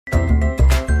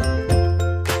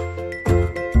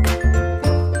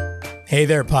Hey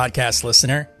there, podcast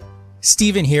listener.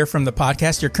 Steven here from the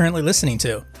podcast you're currently listening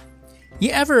to. You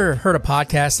ever heard a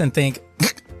podcast and think,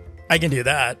 I can do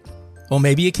that? Well,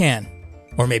 maybe you can.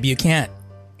 Or maybe you can't.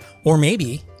 Or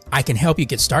maybe I can help you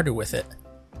get started with it.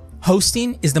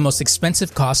 Hosting is the most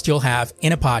expensive cost you'll have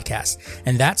in a podcast,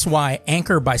 and that's why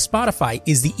Anchor by Spotify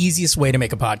is the easiest way to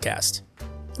make a podcast.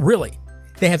 Really,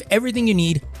 they have everything you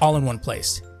need all in one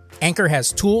place. Anchor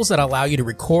has tools that allow you to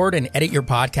record and edit your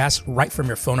podcast right from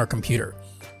your phone or computer.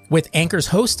 With Anchor's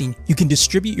hosting, you can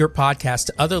distribute your podcast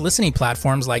to other listening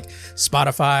platforms like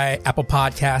Spotify, Apple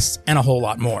Podcasts, and a whole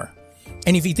lot more.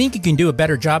 And if you think you can do a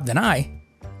better job than I,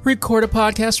 record a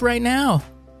podcast right now.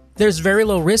 There's very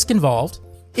low risk involved.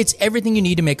 It's everything you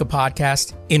need to make a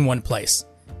podcast in one place.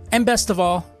 And best of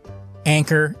all,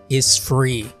 Anchor is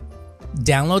free.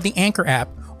 Download the Anchor app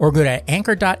or go to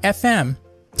anchor.fm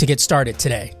to get started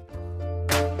today.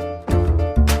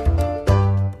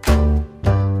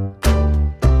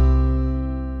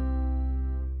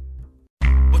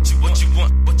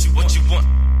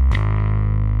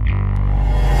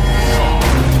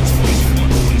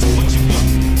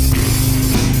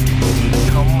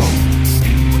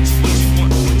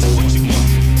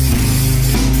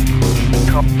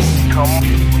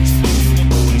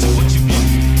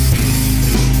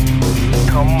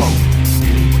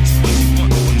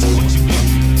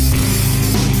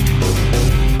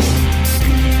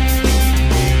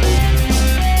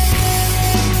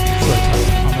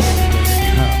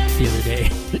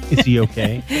 Is he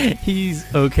okay?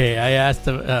 He's okay. I asked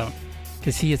him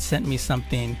because he had sent me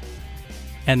something,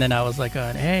 and then I was like,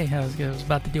 "Hey, I was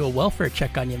about to do a welfare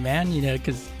check on you, man. You know,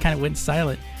 because kind of went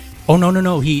silent." Oh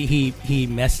no! He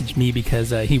messaged me because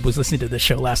he was listening to the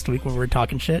show last week when we were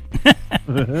talking shit,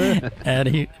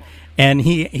 and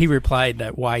he replied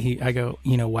that why he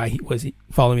was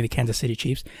following the Kansas City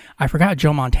Chiefs. I forgot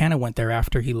Joe Montana went there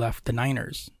after he left the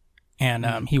Niners.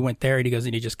 And he went there, and he goes,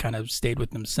 and he just kind of stayed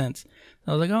with them since.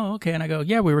 I was like, oh, okay. And I go,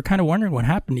 yeah, we were kind of wondering what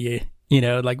happened to you. You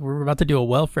know, like we were about to do a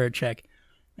welfare check.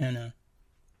 And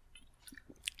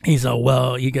he's all,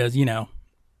 well, he goes,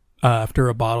 after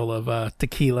a bottle of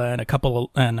tequila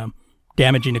and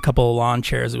damaging a couple of lawn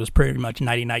chairs, it was pretty much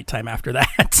nighty-night time after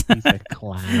that. He's a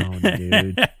clown,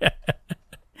 dude.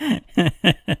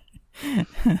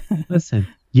 Listen,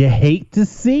 you hate to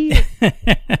see it.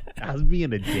 I was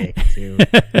being a dick, too.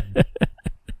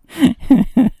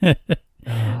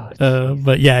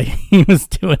 But yeah, he was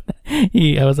doing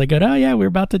that. I was like, oh yeah, we're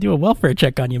about to do a welfare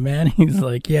check on you, man. He's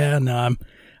like, yeah, no,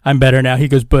 I'm better now. He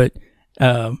goes, but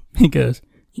he goes,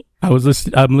 I'm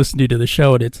listening to the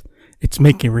show, and it's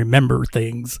making me remember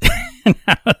things.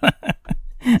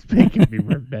 It's making me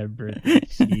remember.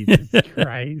 Jesus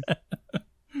Christ.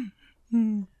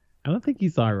 I don't think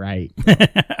he's all right.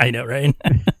 I know, right?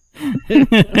 Oh,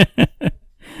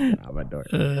 my door.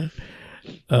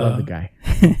 Love the guy.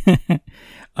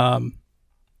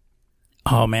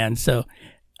 Oh man! So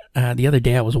the other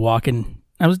day I was walking.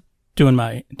 I was doing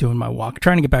my walk,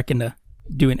 trying to get back into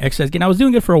doing exercise again. I was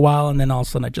doing it for a while, and then all of a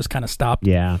sudden I just kind of stopped.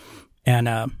 Yeah. And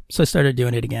so I started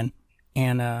doing it again,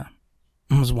 and I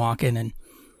was walking, and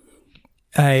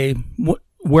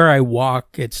where I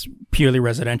walk, it's purely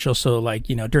residential. So like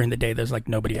during the day, there's like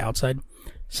nobody outside.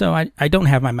 So I don't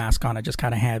have my mask on. I just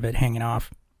kind of have it hanging off.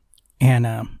 And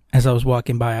as I was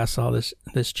walking by, I saw this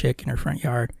chick in her front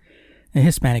yard, a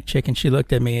Hispanic chick, and she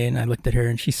looked at me, and I looked at her,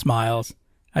 and she smiles.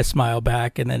 I smile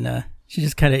back, and then she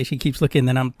just she keeps looking. And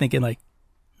then I'm thinking like,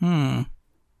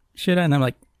 should I? And I'm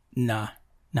like, nah,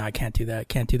 I can't do that.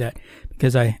 Can't do that,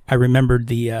 because I remembered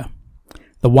the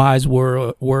wise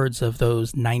words of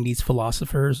those 90s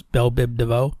philosophers, Bell Biv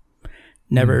DeVoe.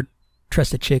 Never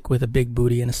trust a chick with a big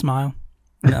booty and a smile.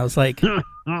 And I was like,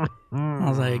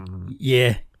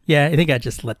 yeah, I think I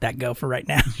just let that go for right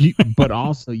now. But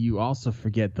also, you also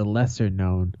forget the lesser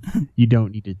known. You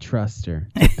don't need to trust her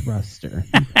to thrust her.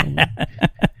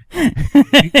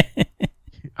 I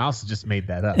also just made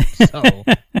that up. So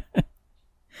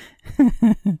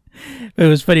it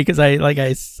was funny because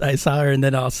I saw her, and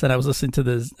then all of a sudden I was listening to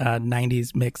this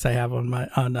 90s mix I have on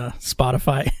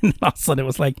Spotify, and all of a sudden it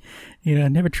was like,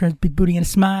 never trust big booty and a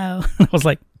smile. And I was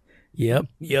like, Yep.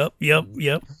 You know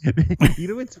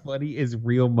what's funny is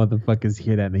real motherfuckers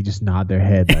hear that and they just nod their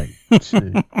head like,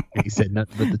 he said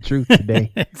nothing but the truth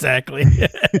today. Exactly.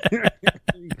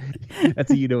 That's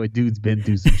how you know a dude's been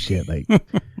through some shit. Like,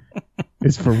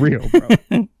 it's for real, bro.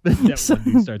 That one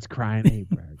dude starts crying. Hey,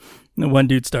 bro. The one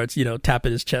dude starts,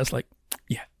 tapping his chest like,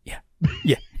 yeah.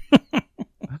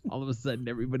 All of a sudden,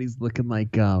 everybody's looking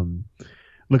like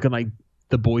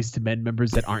the Boys to Men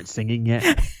members that aren't singing yet.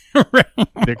 Right.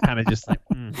 They're kind of just like,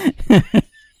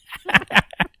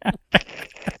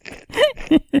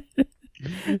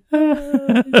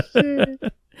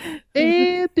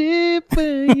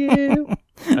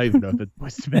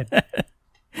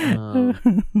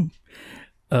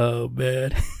 Oh,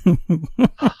 man.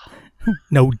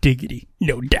 No diggity,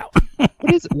 no doubt.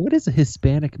 What is a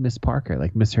Hispanic Miss Parker?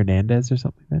 Like Miss Hernandez or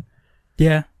something like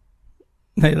Yeah.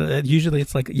 Usually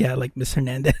it's like, yeah, like Miss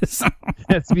Hernandez. that?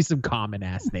 That's to be some common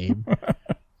ass name.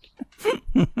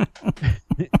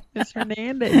 Miss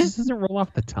Hernandez. It just doesn't roll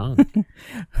off the tongue.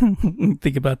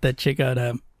 Think about that chick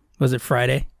on, was it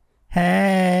Friday?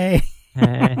 Hey.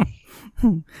 Hey.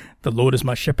 The Lord is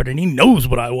my shepherd and he knows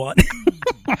what I want.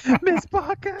 Miss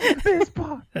Parker. Miss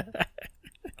Parker.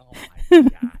 Oh my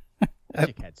god. That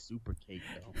chick had super cake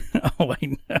though. Oh, I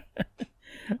know.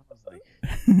 I was like,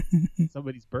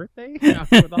 somebody's birthday?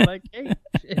 With all that cake?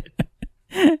 Shit.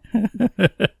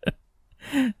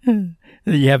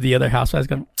 You have the other housewives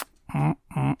going,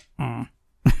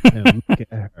 And look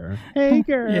at her. Hey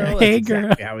girl. Yeah, That's hey,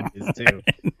 exactly girl. how it is too.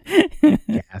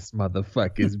 Gas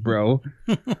motherfuckers, bro.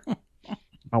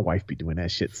 My wife be doing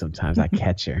that shit sometimes. I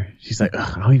catch her. She's like,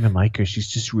 ugh, I don't even like her. She's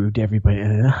just rude to everybody.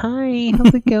 And then, hi,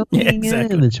 how's it going? Yeah,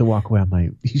 exactly. And then she'll walk away. I'm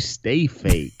like, you stay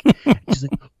fake. She's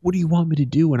like, what do you want me to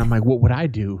do? And I'm like, what would I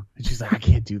do? And she's like, I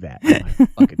can't do that. I'm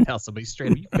like, fucking tell somebody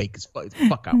straight up, you fake as fuck.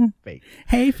 Fuck out, fake.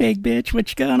 hey, fake bitch, what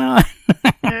you going on?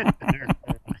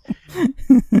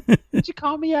 Did you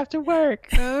call me after work?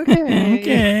 Okay.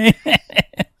 Okay.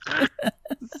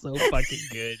 So fucking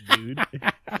good, dude.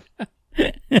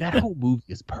 That whole movie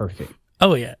is perfect.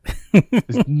 Oh, yeah.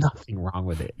 There's nothing wrong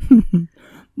with it.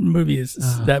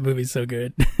 That movie's so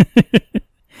good.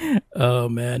 Oh,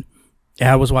 man.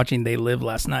 Yeah, I was watching They Live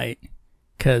last night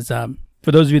because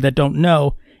for those of you that don't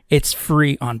know, it's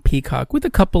free on Peacock with a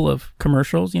couple of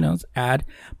commercials, it's ad.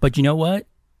 But you know what?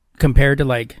 Compared to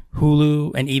like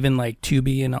Hulu and even like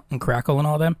Tubi and Crackle and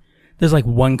all them, there's like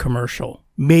one commercial,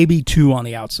 maybe two on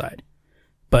the outside.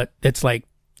 But it's like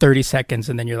 30 seconds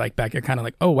and then you're like back. You're kind of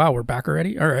like, oh, wow, we're back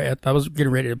already? All right. I was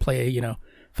getting ready to play,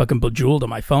 fucking Bejeweled on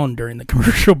my phone during the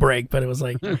commercial break. But it was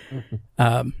like,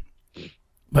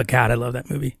 but God, I love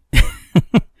that movie.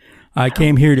 I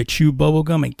came here to chew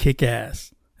bubblegum and kick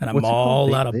ass. And I'm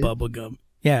all out of bubblegum.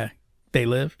 Yeah. They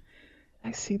Live.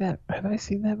 I see that. Have I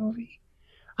seen that movie?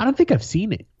 I don't think I've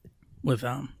seen it. With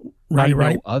I Roddy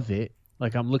know of it.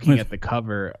 Like I'm looking at the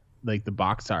cover, like the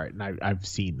box art, and I've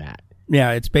seen that.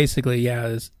 Yeah, it's basically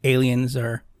aliens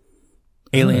are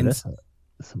aliens. Oh,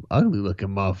 that's some ugly looking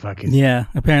motherfuckers. Yeah,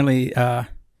 apparently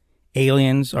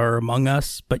aliens are among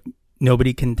us, but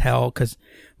nobody can tell because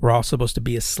we're all supposed to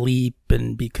be asleep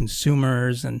and be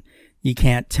consumers, and you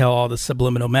can't tell all the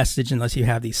subliminal message unless you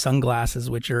have these sunglasses,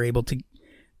 which are able to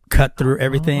cut through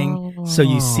everything. Oh. So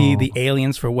you see the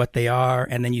aliens for what they are,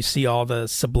 and then you see all the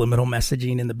subliminal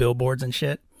messaging in the billboards and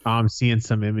shit. I'm seeing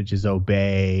some images.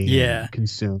 Obey. Yeah.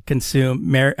 Consume. This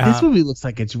movie looks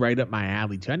like it's right up my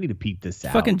alley too. I need to peep this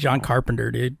out. Fucking John Carpenter,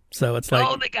 dude. So it's like,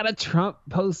 oh, they got a Trump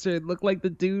poster. It looked like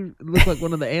the dude. It looked like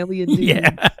one of the alien dudes.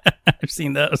 Yeah, I've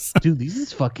seen those. Dude, this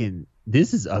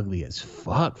is ugly as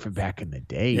fuck for back in the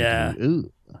day. Yeah. Dude.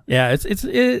 Ooh. Yeah, it's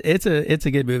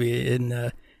a good movie.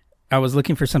 And I was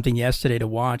looking for something yesterday to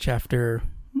watch after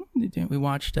we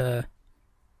watched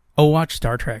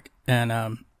Star Trek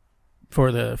and for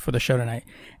the show tonight.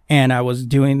 And I was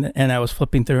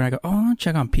flipping through and I go, oh, I'll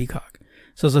check on Peacock.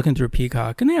 So I was looking through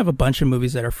Peacock and they have a bunch of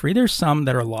movies that are free. There's some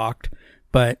that are locked,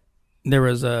 but there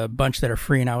was a bunch that are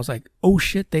free and I was like, oh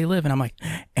shit, They Live. And I'm like,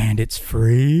 and it's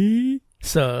free?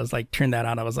 So I was like, turn that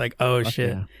on. I was like, oh shit.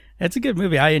 Yeah. It's a good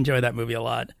movie. I enjoy that movie a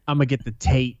lot. I'm going to get the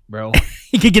tape, bro.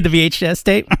 You could get the VHS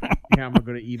tape. Yeah, I'm going to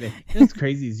go to eBay. What's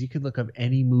crazy is you could look up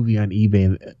any movie on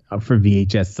eBay for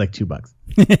VHS. It's like $2.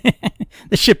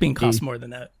 The shipping costs more than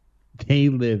that. They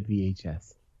Live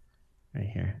VHS. Right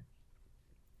here.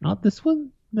 Not this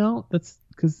one? No, that's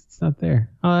because it's not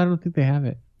there. Oh, I don't think they have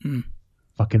it.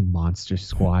 Fucking Monster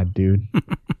Squad, dude.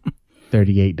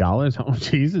 $38. Oh,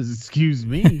 Jesus, excuse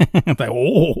me. Like,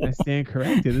 oh. I stand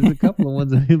corrected. There's a couple of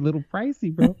ones that are a little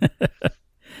pricey, bro.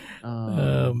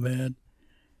 Oh, man.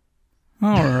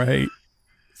 All right.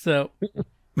 So.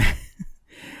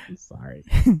 I'm sorry.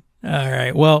 All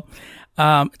right. Well,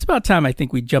 it's about time I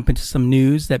think we jump into some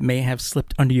news that may have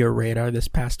slipped under your radar this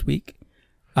past week.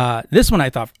 This one I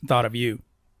thought of you.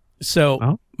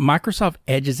 So Microsoft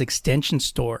Edge's extension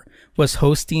store was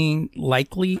hosting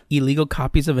likely illegal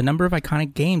copies of a number of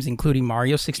iconic games, including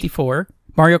Mario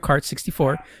Kart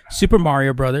 64, Super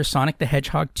Mario Bros., Sonic the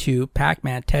Hedgehog 2,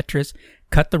 Pac-Man, Tetris,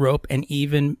 Cut the Rope, and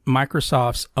even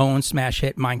Microsoft's own smash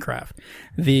hit Minecraft.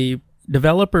 The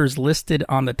developers listed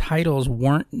on the titles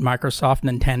weren't Microsoft,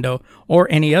 Nintendo, or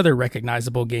any other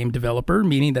recognizable game developer,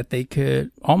 meaning that they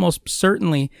could almost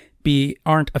certainly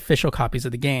aren't official copies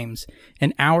of the games.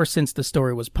 An hour since the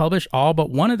story was published, all but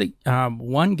one of the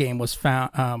one game was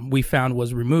found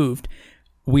was removed.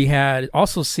 we had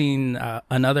also seen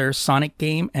another Sonic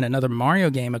game and another Mario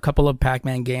game, a couple of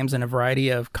Pac-Man games, and a variety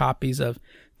of copies of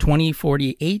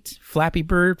 2048, Flappy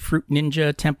Bird, Fruit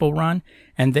Ninja, Temple Run,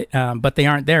 and but they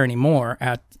aren't there anymore.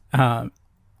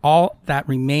 All that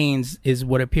remains is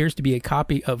what appears to be a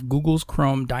copy of Google's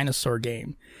Chrome dinosaur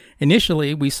game.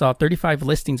 Initially, we saw 35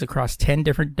 listings across 10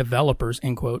 different developers,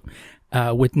 end quote,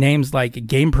 with names like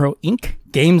GamePro Inc.,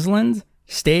 Gamesland,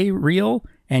 Stay Real,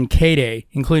 and K-Day,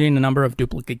 including a number of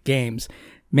duplicate games.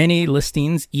 Many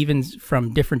listings, even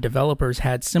from different developers,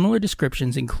 had similar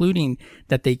descriptions, including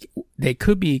that they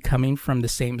could be coming from the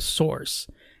same source.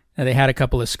 Now, they had a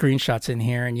couple of screenshots in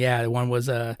here, and yeah, one was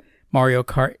a Mario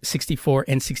Kart 64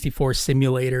 N64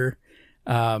 simulator,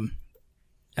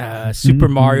 Super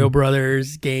Mario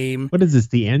Brothers game. What is this,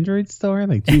 the Android store?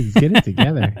 Like, Jesus, get it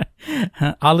together.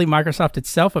 Oddly, Microsoft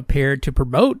itself appeared to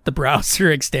promote the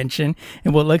browser extension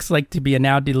in what looks like to be a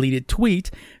now deleted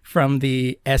tweet from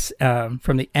the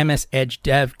MS Edge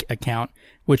dev account,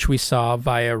 which we saw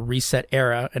via Reset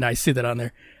Era, and I see that on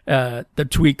there. The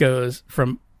tweet goes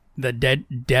from the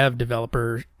dev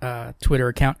developer Twitter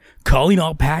account, calling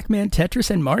all Pac-Man, Tetris,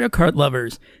 and Mario Kart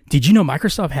lovers. Did you know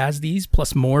Microsoft has these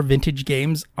plus more vintage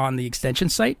games on the extension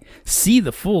site? See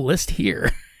the full list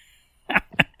here.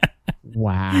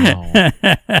 Wow.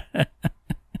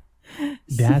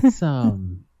 That's wow.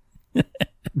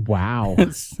 I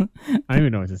don't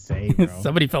even know what to say, bro.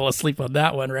 Somebody fell asleep on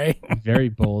that one, right? Very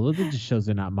bold. It just shows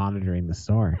they're not monitoring the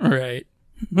store. Right.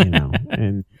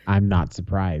 And I'm not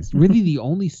surprised. Really, the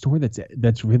only store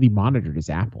that's really monitored is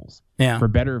Apple's. Yeah. For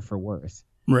better or for worse.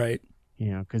 Right.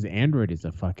 Because Android is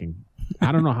a fucking,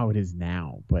 I don't know how it is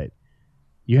now, but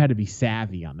you had to be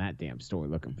savvy on that damn store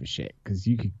looking for shit, because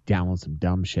you could download some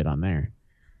dumb shit on there.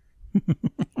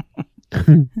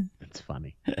 That's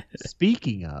funny.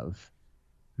 Speaking of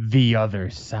the other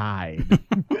side.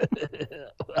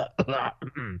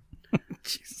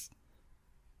 Jeez.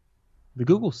 The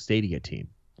Google Stadia team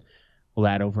will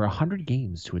add over 100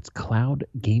 games to its cloud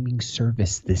gaming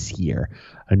service this year,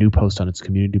 a new post on its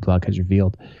community blog has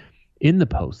revealed. In the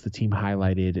post, the team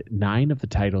highlighted 9 of the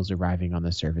titles arriving on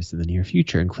the service in the near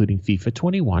future, including FIFA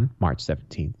 21, March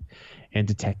 17th, and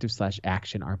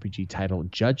detective/action RPG title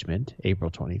Judgment,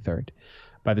 April 23rd,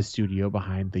 by the studio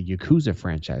behind the Yakuza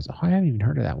franchise. Oh, I haven't even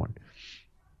heard of that one.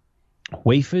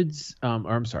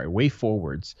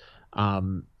 WayForward's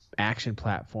action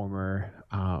platformer,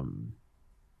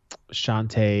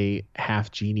 Shantae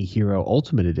Half Genie Hero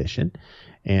Ultimate Edition,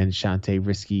 and Shantae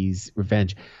Risky's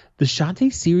Revenge. The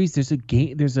Shantae series, there's a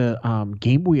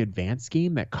Game Boy Advance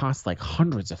game that costs like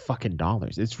hundreds of fucking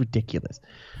dollars. It's ridiculous.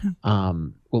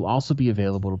 Will also be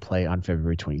available to play on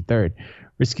February 23rd.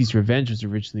 Risky's Revenge was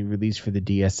originally released for the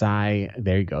DSi.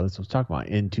 There you go. That's what I was talking about.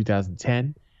 In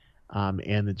 2010.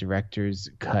 And the director's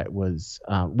cut was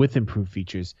with improved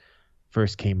features.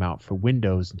 First came out for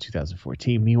Windows in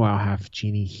 2014. Meanwhile, Half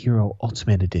Genie Hero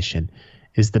Ultimate Edition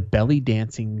is the belly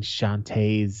dancing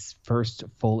Shantae's first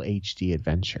full HD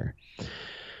adventure.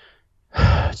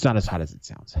 It's not as hot as it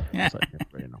sounds. Just letting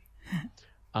everybody know.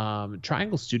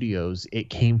 Triangle Studios' It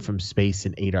Came From Space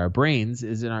and Adar Brains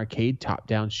is an arcade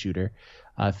top-down shooter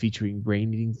featuring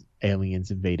brain-eating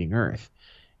aliens invading Earth.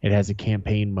 It has a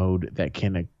campaign mode that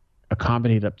can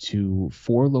accommodate up to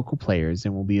 4 local players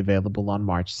and will be available on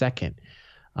March 2nd.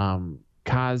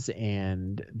 Kaz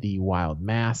and the Wild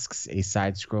Masks, a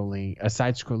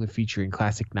side-scroller featuring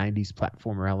classic 90s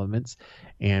platformer elements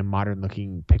and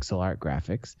modern-looking pixel art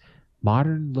graphics.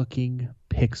 Modern-looking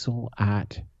pixel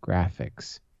art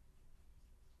graphics.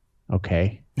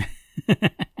 Okay.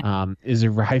 Is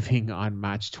arriving on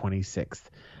March 26th.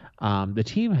 The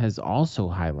team has also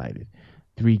highlighted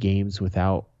 3 games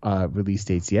without release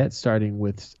dates yet, starting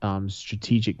with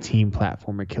strategic team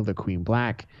platformer Killer Queen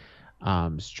Black,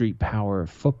 Street Power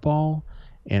Football,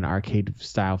 an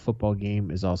arcade-style football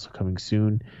game is also coming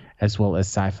soon, as well as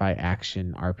sci-fi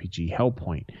action RPG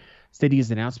Hellpoint. Stadia's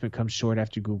announcement comes short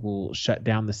after Google shut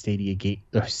down the Stadia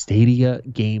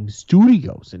Game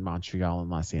Studios in Montreal and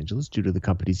Los Angeles due to the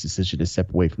company's decision to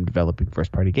step away from developing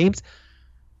first-party games.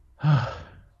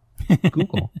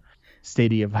 Google.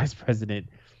 Stadia Vice President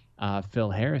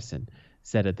Phil Harrison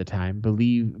said at the time,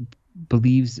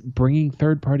 believes bringing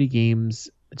third-party games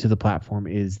to the platform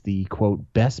is the,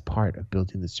 quote, best part of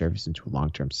building the service into a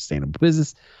long-term sustainable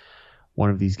business. One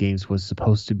of these games was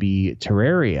supposed to be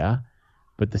Terraria,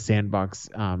 but the Sandbox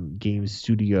Game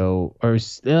Studio,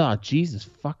 Jesus,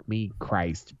 fuck me,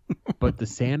 Christ. But the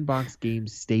Sandbox Game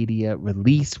Stadia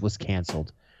release was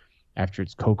canceled after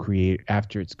its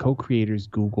co-creators'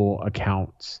 Google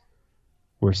accounts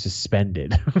were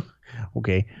suspended.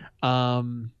 Okay.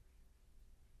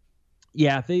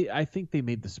 Yeah, I think they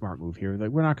made the smart move here. Like,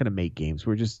 we're not going to make games.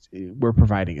 We're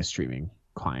providing a streaming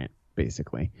client,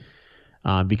 basically.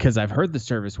 Because I've heard the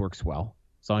service works well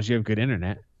as long as you have good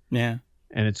internet. Yeah.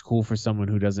 And it's cool for someone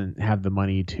who doesn't have the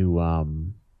money to,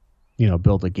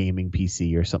 build a gaming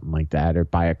PC or something like that, or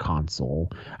buy a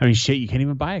console. I mean, shit, you can't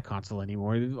even buy a console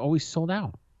anymore. They're always sold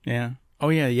out. Yeah. Oh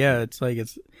yeah, yeah.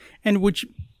 And which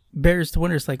bears to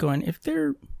wonder. It's like going,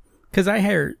 because I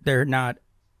hear they're not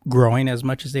growing as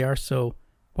much as they are. So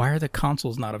why are the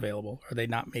consoles not available? Are they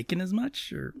not making as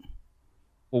much? Or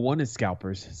well, one is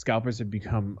scalpers. Scalpers have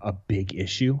become a big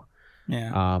issue.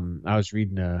 Yeah. I was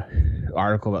reading an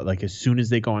article about, like, as soon as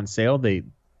they go on sale, they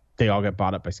all get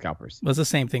bought up by scalpers. Well, it's the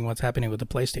same thing. What's happening with the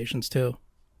PlayStations too?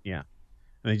 Yeah,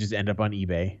 and they just end up on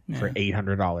eBay for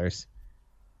 $800.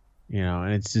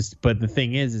 And it's just. But the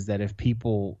thing is that if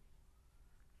people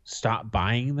stop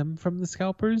buying them from the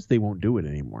scalpers, they won't do it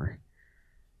anymore.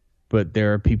 But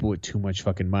there are people with too much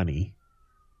fucking money,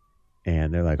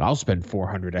 and they're like, "I'll spend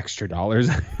 $400 extra."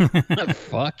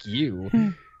 Fuck you.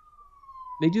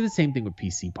 They do the same thing with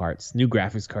PC parts. New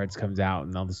graphics cards comes out,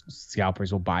 and all the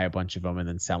scalpers will buy a bunch of them and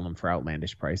then sell them for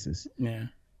outlandish prices. Yeah,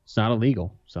 it's not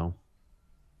illegal, so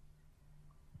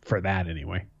for that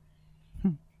anyway.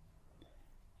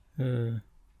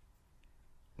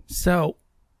 So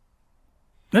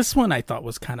this one I thought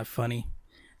was kind of funny.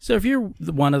 So if you're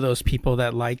one of those people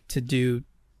that like to do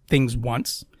things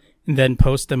once and then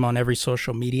post them on every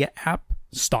social media app,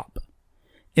 stop.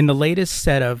 In the latest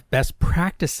set of best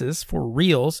practices for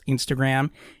Reels,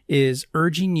 Instagram is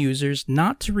urging users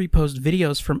not to repost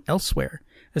videos from elsewhere,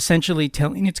 essentially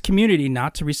telling its community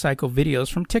not to recycle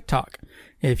videos from TikTok.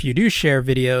 If you do share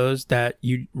videos that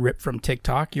you rip from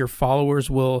TikTok, your followers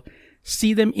will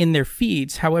see them in their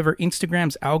feeds. However,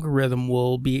 Instagram's algorithm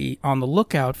will be on the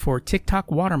lookout for TikTok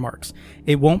watermarks.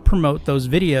 It won't promote those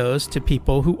videos to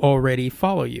people who already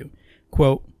follow you.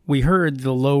 Quote, "We heard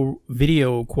the low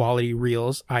video quality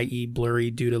Reels, i.e. blurry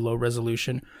due to low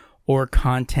resolution, or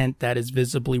content that is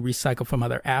visibly recycled from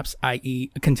other apps,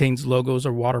 i.e. contains logos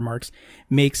or watermarks,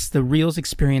 makes the Reels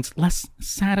experience less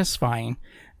satisfying,"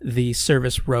 the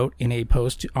service wrote in a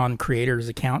post on creators'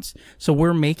 accounts. "So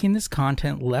we're making this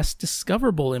content less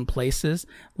discoverable in places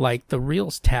like the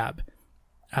Reels tab."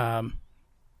 Let's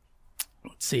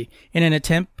see. It's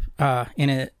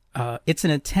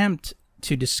an attempt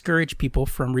to discourage people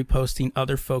from reposting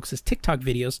other folks' TikTok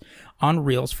videos on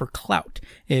Reels for clout.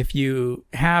 If you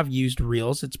have used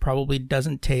Reels, it probably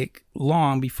doesn't take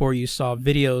long before you saw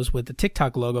videos with the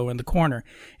TikTok logo in the corner.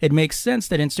 It makes sense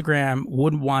that Instagram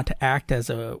would want to act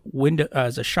as a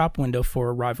shop window for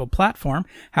a rival platform.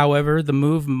 However, the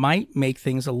move might make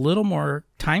things a little more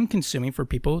time-consuming for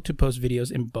people to post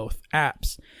videos in both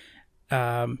apps.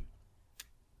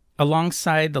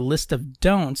 Alongside the list of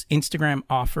don'ts, Instagram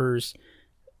offered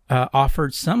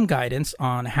some guidance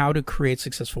on how to create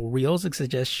successful Reels. It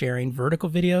suggests sharing vertical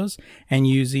videos and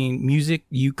using music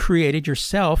you created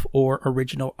yourself or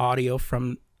original audio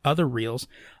from other Reels.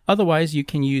 Otherwise, you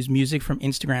can use music from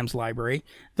Instagram's library.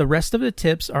 The rest of the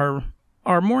tips are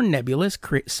more nebulous,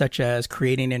 such as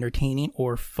creating entertaining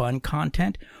or fun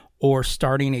content, or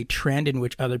starting a trend in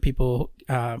which other people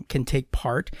can take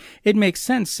part. It makes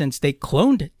sense since they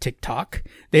cloned TikTok.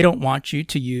 They don't want you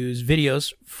to use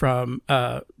videos from,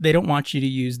 they don't want you to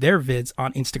use their vids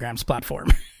on Instagram's platform.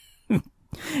 Because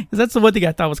that's the one thing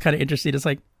I thought was kind of interesting. It's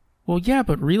like, well, yeah,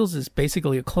 but Reels is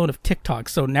basically a clone of TikTok.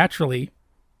 So naturally,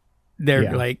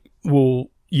 they're like,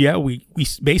 well, yeah, we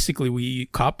basically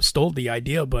stole the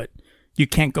idea, but you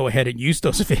can't go ahead and use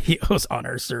those videos on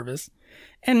our service.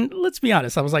 And let's be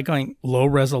honest, I was like going low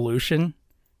resolution.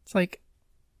 It's like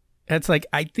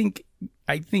I think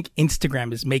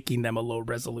Instagram is making them a low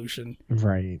resolution,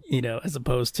 right? As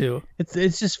opposed to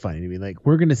it's just funny to me. Like,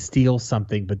 we're gonna steal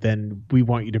something, but then we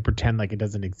want you to pretend like it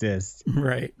doesn't exist,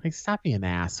 right? Like, stop being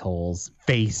assholes.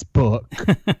 Facebook,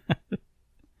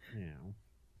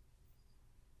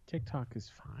 TikTok is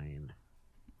fine.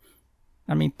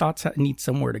 I mean, thoughts need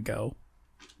somewhere to go.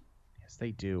 Yes,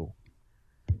 they do.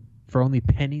 For only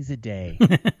pennies a day.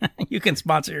 You can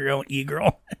sponsor your own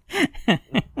e-girl.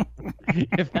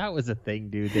 If that was a thing,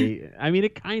 dude,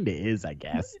 it kind of is, I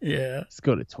guess. Yeah. Just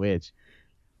go to Twitch.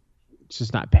 It's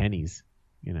just not pennies.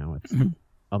 It's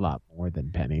a lot more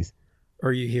than pennies.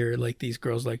 Or you hear like these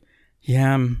girls like,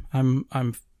 yeah,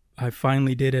 I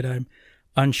finally did it. I'm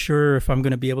unsure if I'm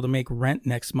going to be able to make rent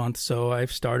next month, so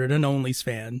I've started an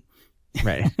OnlyFans.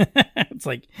 Right. It's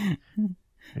like,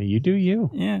 you do you.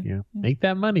 Yeah. Make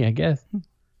that money, I guess.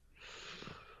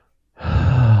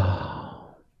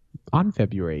 On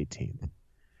February 18th,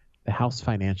 the House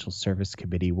Financial Service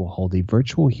Committee will hold a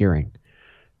virtual hearing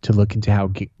to look into how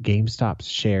GameStop's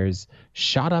shares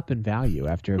shot up in value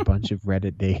after a bunch of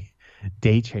Reddit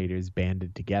day traders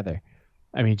banded together.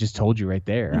 I mean, just told you right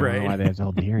there. I don't know why they have to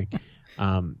hold the hearing.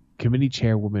 Committee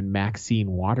Chairwoman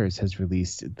Maxine Waters has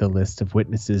released the list of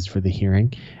witnesses for the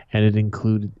hearing, and it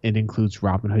includes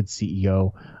Robinhood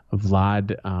CEO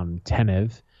Vlad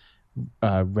Tenev,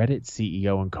 Reddit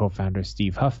CEO and co-founder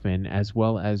Steve Huffman, as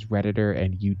well as Redditor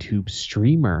and YouTube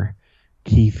streamer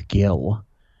Keith Gill,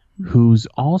 who's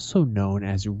also known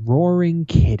as Roaring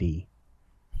Kitty.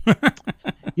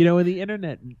 You know, when the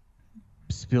internet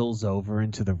spills over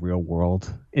into the real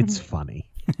world, it's funny.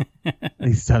 At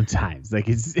least sometimes. Like,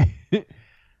 it's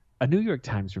a New York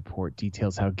Times report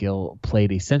details how Gill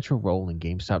played a central role in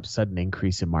GameStop's sudden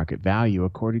increase in market value.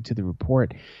 According to the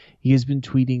report, he has been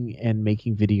tweeting and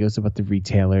making videos about the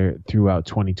retailer throughout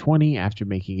 2020 after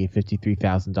making a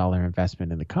 $53,000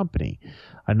 investment in the company.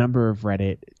 A number of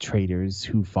Reddit traders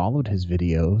who followed his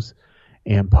videos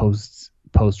and post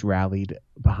rallied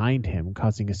behind him,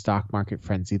 causing a stock market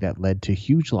frenzy that led to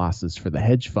huge losses for the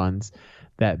hedge funds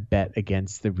that bet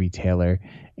against the retailer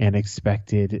and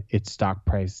expected its stock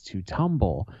price to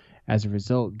tumble. As a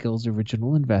result, Gill's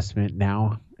original investment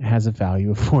now has a value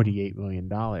of $48 million.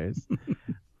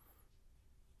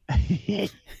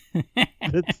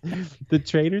 The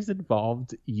traders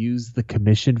involved used the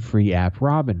commission-free app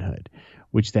Robinhood,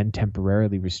 which then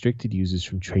temporarily restricted users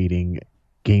from trading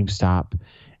GameStop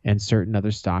and certain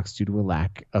other stocks due to a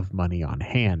lack of money on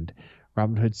hand.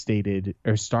 Robinhood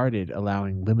started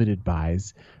allowing limited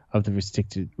buys of the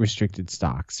restricted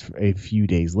stocks a few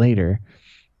days later,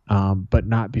 but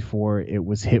not before it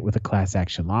was hit with a class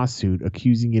action lawsuit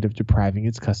accusing it of depriving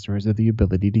its customers of the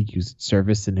ability to use its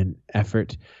service in an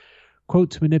effort,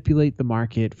 quote, to manipulate the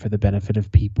market for the benefit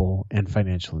of people and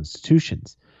financial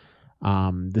institutions.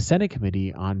 The Senate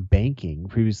Committee on Banking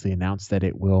previously announced that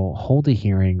it will hold a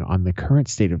hearing on the current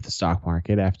state of the stock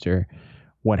market after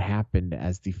what happened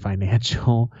as the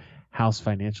House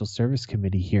Financial Service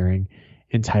Committee hearing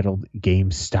entitled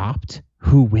Game Stopped?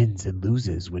 Who wins and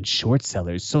loses when short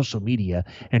sellers, social media,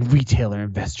 and retailer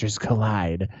investors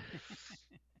collide?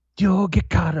 You'll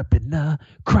get caught up in the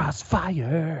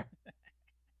crossfire.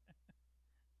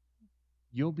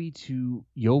 You'll be to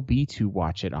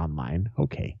watch it online.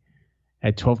 Okay.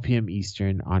 At 12 p.m.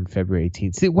 Eastern on February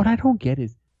 18th. See, what I don't get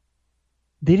is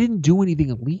they didn't do anything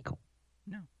illegal.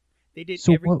 No. They did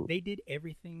they did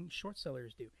everything short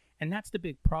sellers do. And that's the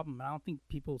big problem. I don't think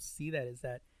people see that, is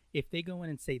that if they go in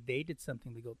and say they did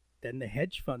something legal, then the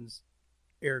hedge funds,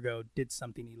 ergo, did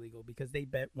something illegal because they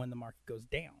bet when the market goes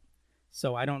down.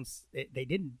 So they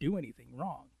didn't do anything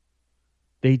wrong.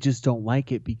 They just don't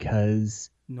like it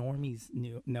because normies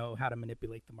know how to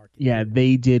manipulate the market. Yeah,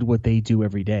 they did what they do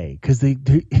every day. Because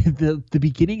the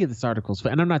beginning of this article,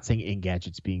 and I'm not saying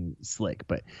Engadget's being slick,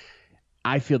 but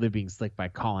I feel they're being slick by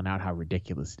calling out how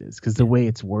ridiculous it is. Because the way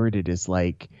it's worded is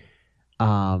like,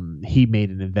 he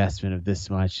made an investment of this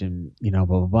much and, blah,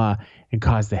 blah, blah, and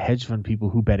caused the hedge fund people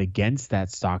who bet against that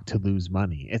stock to lose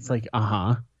money. It's like,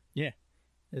 Yeah.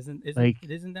 Isn't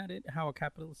that it? How a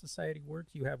capitalist society works?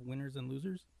 You have winners and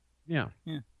losers? Yeah.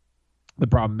 Yeah. The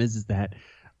problem is that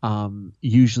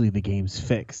usually the game's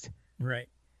fixed. Right.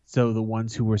 So the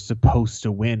ones who were supposed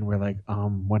to win were like,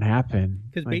 what happened?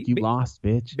 Like, you lost,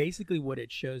 bitch. Basically what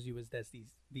it shows you is that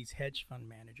these hedge fund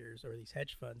managers or these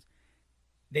hedge funds,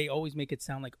 they always make it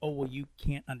sound like, oh, well, you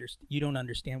don't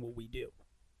understand what we do.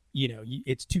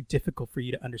 It's too difficult for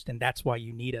you to understand. That's why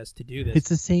you need us to do this.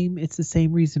 It's the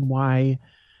same reason why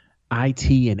IT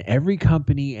and every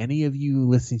company any of you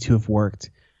listening to have worked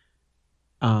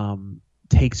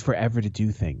takes forever to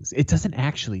do things. It doesn't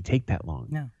actually take that long.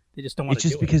 No, they just don't want to do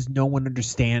it. It's just because no one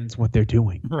understands what they're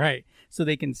doing. Right. So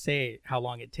they can say how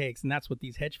long it takes. And that's what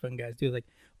these hedge fund guys do. Like,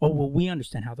 oh, well, we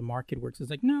understand how the market works. It's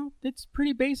like, no, it's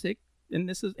pretty basic.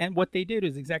 And what they did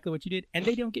is exactly what you did. And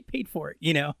they don't get paid for it,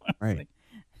 Right.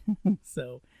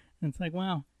 So it's like,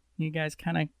 wow, you guys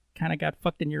kind of got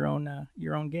fucked in your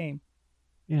own game.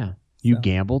 Yeah. You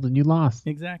gambled and you lost.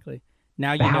 Exactly.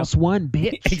 Now the house won,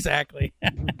 bitch. Exactly.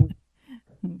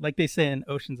 Like they say in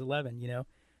Ocean's 11,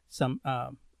 some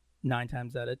 9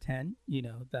 times out of 10,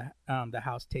 the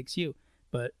house takes you,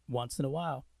 but once in a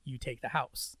while you take the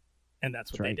house, and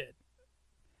that's what they did.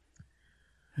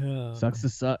 Sucks to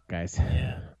suck, guys.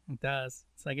 Yeah, it does.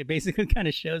 It's like it basically kind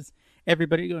of shows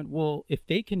everybody going, well, if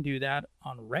they can do that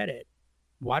on Reddit,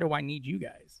 why do I need you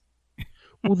guys?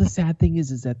 Well, the sad thing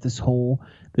is that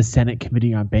the Senate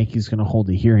Committee on Banking is going to hold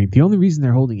a hearing. The only reason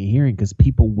they're holding a hearing because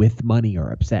people with money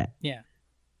are upset. Yeah.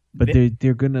 But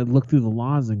they're going to look through the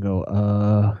laws and go,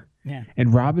 Yeah. And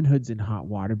Robinhood's in hot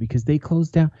water because they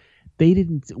closed down. they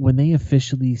didn't, when they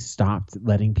officially stopped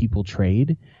letting people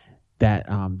trade that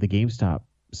the GameStop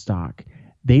stock,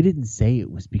 they didn't say it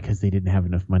was because they didn't have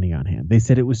enough money on hand. They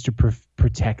said it was to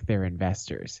protect their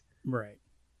investors. Right.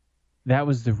 That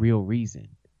was the real reason.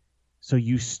 So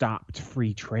you stopped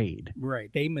free trade. Right.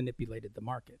 They manipulated the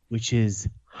market, which is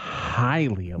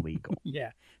highly illegal. Yeah.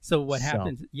 So what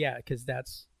happens? Yeah, because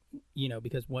that's,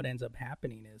 because what ends up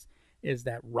happening is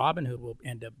that Robinhood will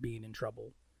end up being in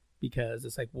trouble, because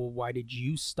it's like, well, why did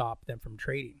you stop them from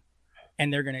trading?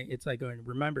 And it's like going,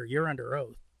 remember, you're under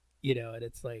oath, and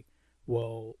it's like,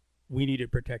 well, we need to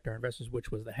protect our investors,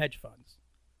 which was the hedge funds.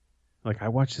 Like, I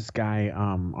watched this guy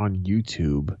on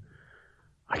YouTube.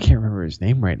 I can't remember his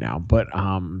name right now, but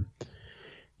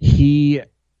he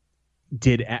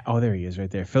did. There he is, right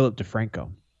there, Philip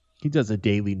DeFranco. He does a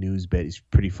daily news bit. He's a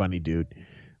pretty funny dude,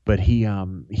 but he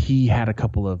had a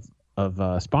couple of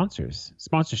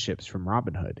sponsorships from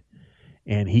Robinhood,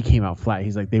 and he came out flat.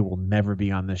 He's like, they will never be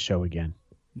on this show again.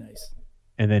 Nice.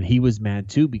 And then he was mad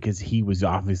too, because he was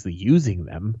obviously using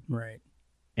them. Right.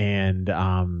 And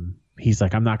he's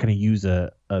like, I'm not going to use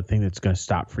a thing that's going to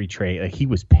stop free trade. Like, he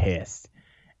was pissed.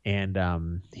 And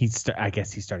I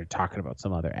guess he started talking about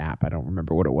some other app. I don't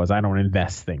remember what it was. I don't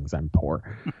invest things. I'm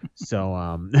poor. So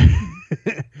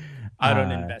I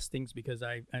don't invest things because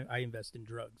I invest in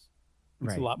drugs. It's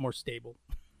right. a lot more stable.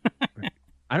 Right.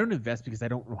 I don't invest because I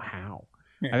don't know how.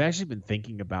 Yeah. I've actually been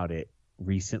thinking about it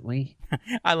recently.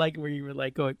 I like where you were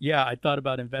like, going, yeah, I thought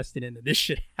about investing in this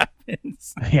shit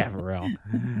happens. Yeah, for real.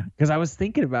 Because I was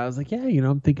thinking about, I was like, yeah,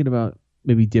 I'm thinking about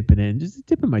maybe just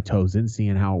dipping my toes in,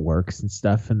 seeing how it works and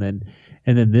stuff. And then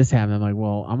this happened. I'm like,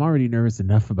 well, I'm already nervous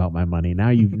enough about my money. Now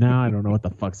I don't know what the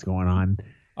fuck's going on.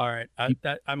 All right.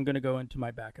 I'm going to go into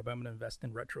my backup. I'm going to invest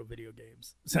in retro video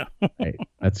games. So right.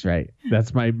 That's right.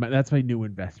 That's my new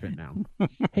investment now.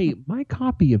 Hey, my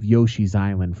copy of Yoshi's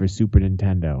Island for Super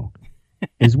Nintendo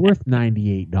is worth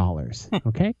 $98.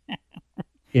 Okay.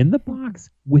 In the box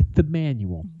with the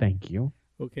manual. Thank you.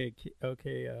 Okay.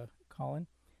 Colin,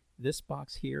 this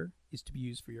box here is to be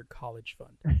used for your college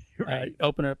fund. Right.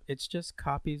 Open up. It's just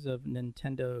copies of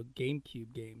Nintendo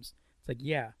GameCube games. It's like,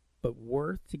 yeah,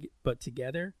 but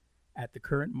together at the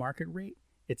current market rate,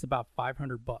 it's about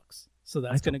 $500. So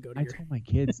that's going to go to I told my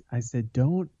kids, I said,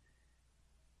 don't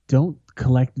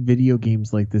collect video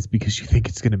games like this because you think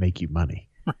it's going to make you money.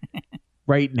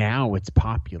 Right now, it's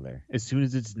popular. As soon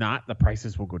as it's not, the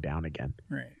prices will go down again.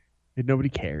 Right. And nobody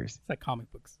cares. It's like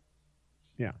comic books.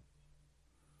 Yeah.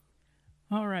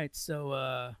 All right.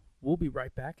 So we'll be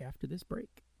right back after this break.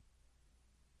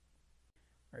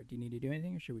 All right. Do you need to do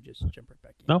anything, or should we just jump right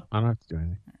back in? No, I don't have to do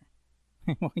anything.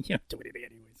 Right. Well, you don't do anything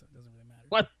anyway, so it doesn't really matter.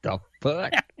 What the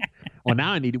fuck? Well,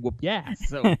 now I need to whoop your ass.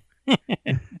 So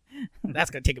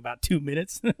that's going to take about 2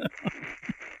 minutes.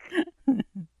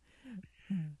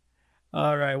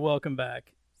 All right, welcome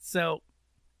back. So,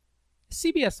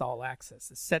 CBS All Access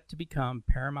is set to become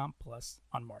Paramount Plus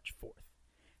on March 4th.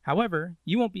 However,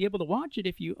 you won't be able to watch it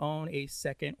if you own a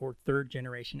second or third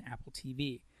generation Apple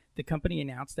TV. The company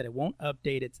announced that it won't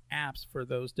update its apps for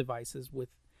those devices with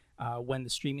when the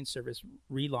streaming service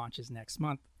relaunches next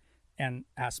month, and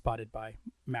as spotted by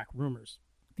Mac Rumors.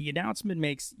 The announcement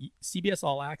makes CBS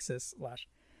All Access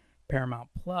 / Paramount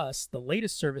Plus the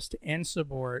latest service to end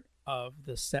support of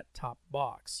the set-top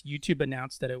box. YouTube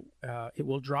announced that it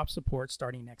will drop support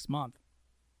starting next month.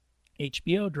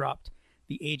 HBO dropped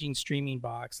the aging streaming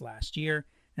box last year,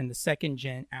 and the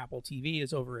second-gen Apple TV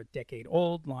is over a decade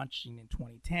old, launching in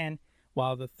 2010,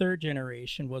 while the third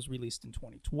generation was released in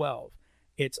 2012.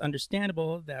 It's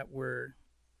understandable that we're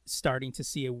starting to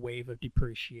see a wave of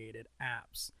depreciated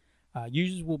apps.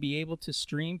 Users will be able to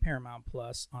stream Paramount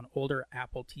Plus on older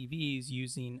Apple TVs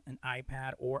using an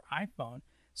iPad or iPhone,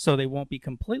 so they won't be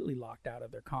completely locked out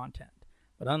of their content.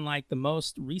 But unlike the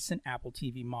most recent Apple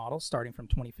TV models, starting from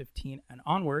 2015 and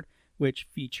onward, which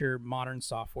feature modern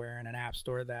software and an app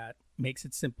store that makes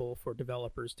it simple for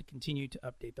developers to continue to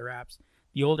update their apps,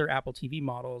 the older Apple TV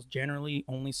models generally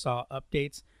only saw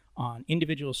updates on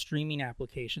individual streaming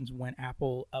applications when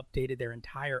Apple updated their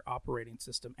entire operating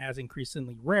system, as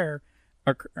increasingly rare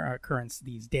occurrence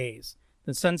these days.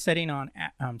 The sunsetting on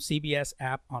CBS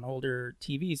app on older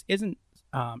TVs isn't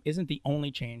the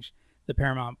only change the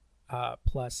Paramount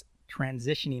Plus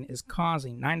transitioning is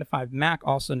causing. 9to5Mac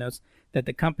also notes that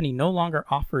the company no longer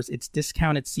offers its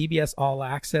discounted CBS All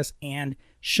Access and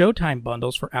Showtime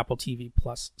bundles for Apple TV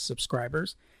Plus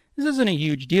subscribers. This isn't a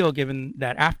huge deal, given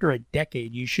that after a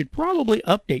decade, you should probably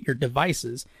update your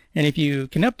devices. And if you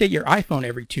can update your iPhone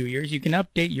every 2 years, you can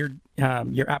update your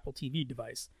Apple TV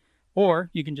device. Or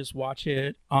you can just watch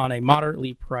it on a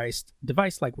moderately priced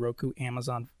device like Roku,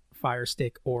 Amazon Fire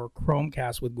Stick or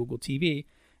Chromecast with Google TV.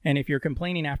 And if you're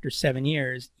complaining after 7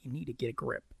 years, you need to get a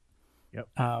grip. Yep.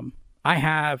 I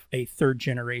have a third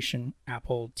generation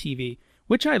Apple TV,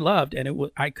 which I loved,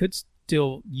 and I could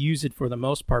still use it for the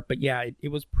most part. But yeah, it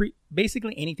was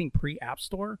basically anything pre-App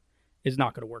Store is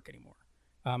not going to work anymore.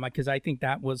 Because I think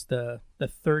that was the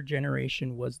third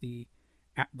generation was the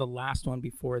last one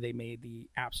before they made the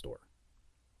App Store.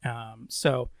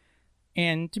 So,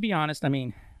 and to be honest, I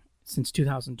mean, since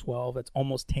 2012, it's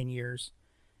almost 10 years,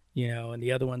 and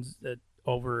the other one's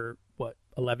over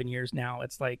 11 years now.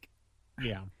 It's like,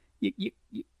 yeah, you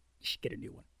should get a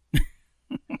new one.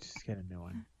 Just get a new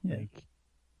one. Yeah. Like,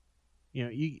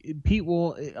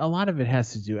 people, a lot of it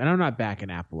has to do, and I'm not backing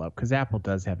Apple up because Apple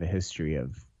does have a history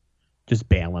of just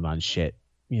bailing on shit,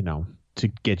 to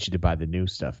get you to buy the new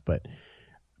stuff. But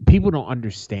people don't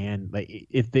understand, like,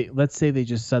 if let's say they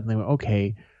just suddenly went,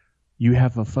 okay, you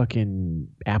have a fucking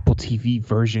Apple TV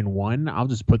version 1, I'll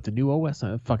just put the new OS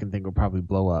on. The fucking thing will probably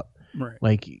blow up. Right.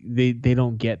 Like, they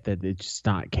don't get that it's just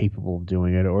not capable of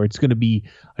doing it, or it's going to be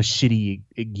a shitty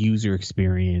user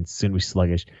experience, it's going to be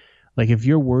sluggish. Like, if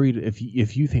you're worried,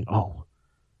 if you think, oh,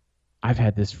 I've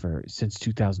had this since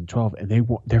 2012, and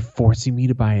they're forcing me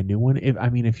to buy a new one.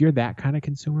 If you're that kind of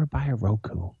consumer, buy a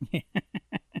Roku.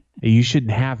 You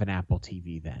shouldn't have an Apple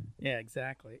TV then. Yeah,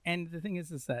 exactly. And the thing is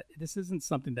that this isn't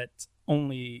something that's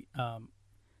only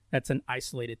that's an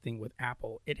isolated thing with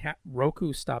Apple.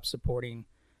 Roku stopped supporting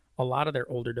a lot of their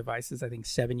older devices. I think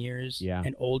 7 years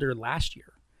and older last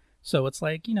year. So it's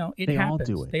like, it they happens.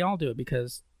 All do it. They all do it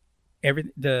because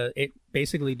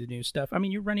basically the new stuff. I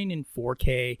mean, you're running in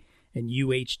 4K and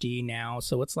UHD now,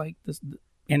 so it's like this.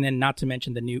 And then, not to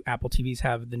mention, the new Apple TVs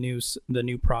have the new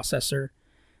processor,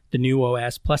 the new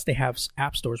OS. Plus, they have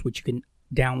app stores which you can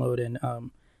download and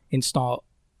install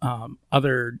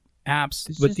other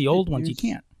apps. With the old ones, you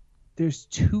can't. There's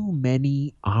too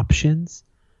many options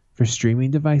for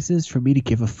streaming devices for me to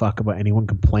give a fuck about anyone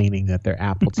complaining that their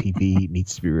Apple TV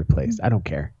needs to be replaced. I don't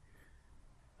care.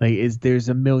 Like, there's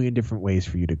a million different ways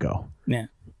for you to go. Yeah.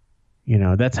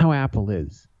 That's how Apple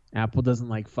is. Apple doesn't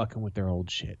like fucking with their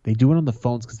old shit. They do it on the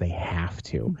phones because they have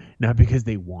to, not because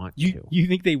they want to. You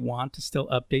think they want to still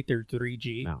update their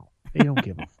 3G? No, they don't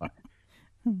give a fuck.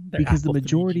 Because Apple the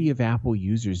majority 3G. Of Apple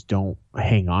users don't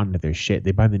hang on to their shit.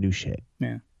 They buy the new shit.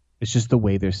 Yeah. It's just the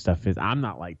way their stuff is. I'm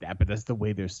not like that, but that's the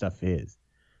way their stuff is.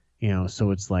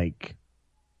 So it's like,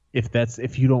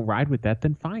 if you don't ride with that,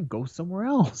 then fine, go somewhere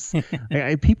else.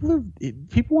 People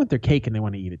want their cake and they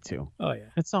want to eat it too. Oh yeah,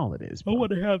 that's all it is. I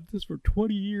want to have this for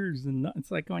 20 years, and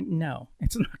it's like going, no,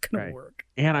 it's not going to work.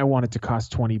 And I want it to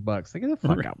cost $20. Like, get the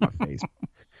fuck out my face.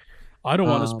 I don't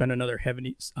want to spend another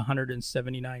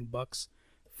 $179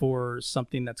 for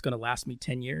something that's going to last me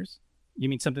 10 years. You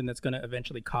mean something that's going to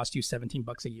eventually cost you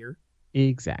 $17 a year?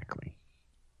 Exactly.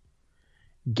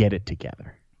 Get it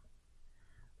together.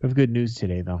 We have good news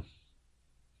today, though.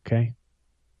 Okay?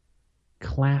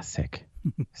 Classic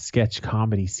sketch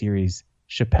comedy series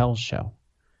Chappelle's Show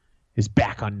is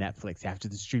back on Netflix after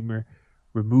the streamer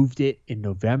removed it in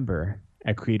November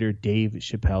at creator Dave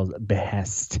Chappelle's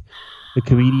behest. The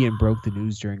comedian broke the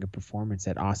news during a performance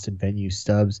at Austin venue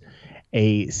Stubbs,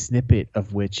 a snippet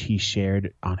of which he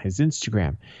shared on his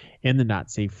Instagram. In the Not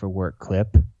Safe for Work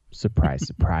clip, surprise,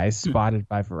 surprise, spotted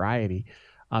by Variety,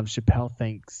 Chappelle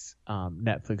thanks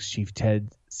Netflix chief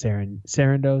Ted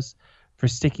Sarandos for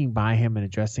sticking by him and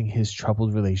addressing his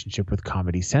troubled relationship with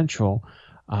Comedy Central,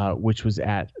 which was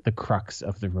at the crux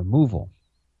of the removal.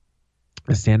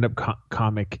 A stand-up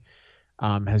comic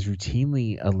has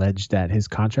routinely alleged that his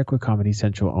contract with Comedy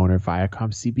Central owner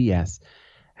Viacom CBS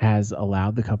has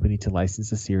allowed the company to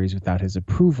license the series without his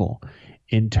approval,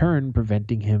 in turn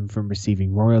preventing him from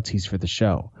receiving royalties for the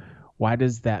show. Why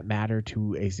does that matter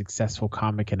to a successful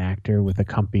comic and actor with a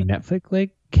company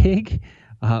Netflix gig?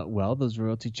 Well, those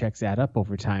royalty checks add up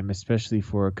over time, especially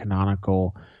for a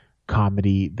canonical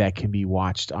comedy that can be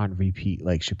watched on repeat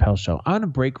like Chappelle's Show. I'm going to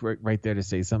break right there to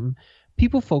say something.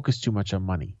 People focus too much on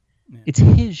money. Yeah. It's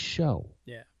his show.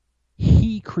 Yeah.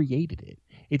 He created it.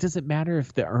 It doesn't matter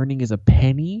if the earning is a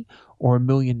penny or $1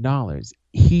 million.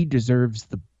 He deserves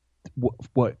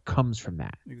what comes from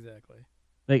that. Exactly.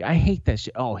 Like, I hate that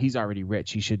shit. Oh, he's already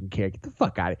rich. He shouldn't care. Get the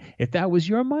fuck out of it. If that was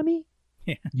your money,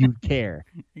 you'd care.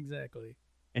 Exactly.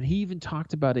 And he even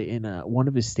talked about it in one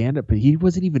of his stand-up, but he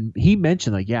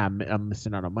mentioned, like, yeah, I'm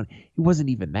missing out on money. It wasn't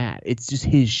even that. It's just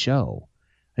his show.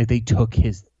 Like, they took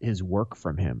his work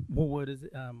from him. Well, what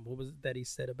was it that he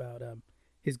said about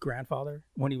his grandfather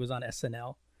when he was on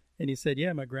SNL? And he said,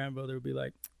 yeah, my grandmother would be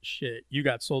like, shit, you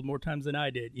got sold more times than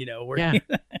I did,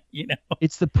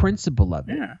 It's the principle of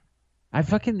it. Yeah.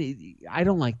 I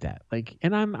don't like that. Like,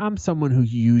 and I'm someone who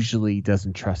usually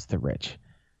doesn't trust the rich,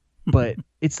 but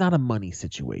it's not a money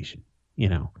situation, you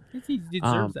know. He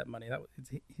deserves that money.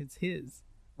 It's his.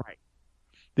 Right.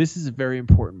 This is a very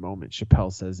important moment,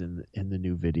 Chappelle says in the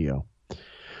new video.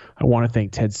 I want to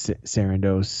thank Ted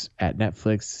Sarandos at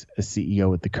Netflix, a CEO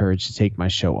with the courage to take my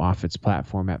show off its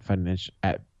platform at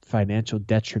financial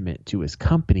detriment to his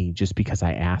company just because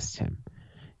I asked him.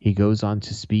 He goes on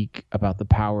to speak about the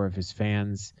power of his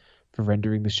fans for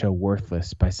rendering the show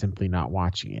worthless by simply not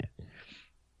watching it.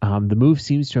 The move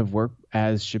seems to have worked,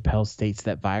 as Chappelle states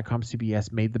that Viacom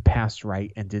CBS made the past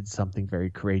right and did something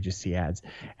very courageous. He adds,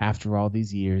 after all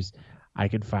these years, I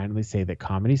can finally say that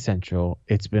Comedy Central,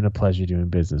 it's been a pleasure doing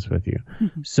business with you.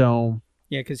 So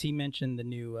yeah, because he mentioned the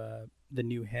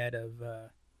new head of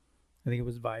I think it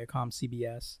was Viacom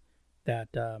CBS that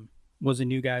was a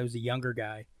new guy, who was a younger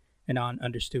guy, and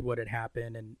understood what had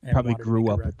happened and probably grew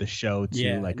up with the show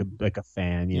too, like a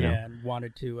fan, you know. And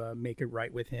wanted to make it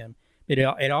right with him.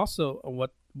 It also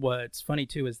what's funny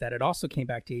too is that it also came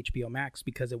back to HBO Max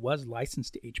because it was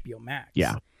licensed to HBO Max.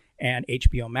 Yeah, and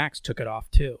HBO Max took it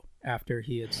off too after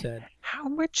he had said, "How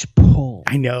much pull?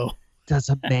 I know. Does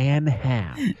a man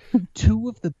have? Two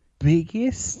of the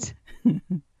biggest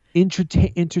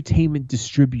entertainment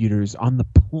distributors on the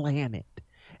planet,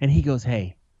 and he goes,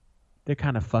 hey, they're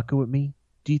kind of fucking with me.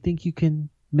 Do you think you can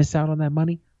miss out on that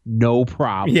money? No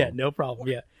problem. Yeah, no problem.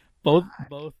 Yeah, both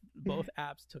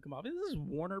apps took them off. This is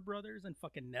Warner Brothers and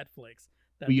fucking Netflix.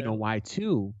 But you know why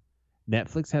too?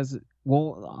 Netflix has,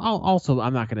 well, also,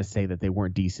 I'm not going to say that they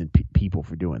weren't decent people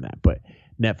for doing that, but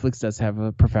Netflix does have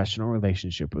a professional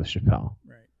relationship with Chappelle.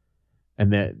 Right.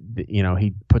 And that, you know,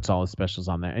 he puts all his specials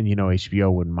on there. And, you know,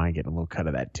 HBO wouldn't mind getting a little cut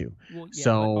of that too. Well, yeah,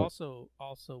 so, but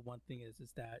also one thing is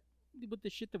that with the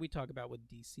shit that we talk about with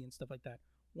DC and stuff like that,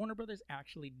 Warner Brothers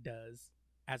actually does,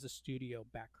 as a studio,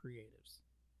 back creatives.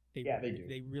 They do.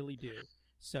 They really do.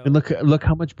 So, and look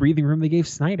how much breathing room they gave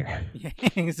Snyder. Yeah,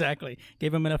 exactly.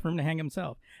 Gave him enough room to hang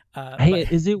himself. Hey,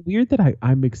 is it weird that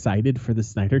I'm excited for the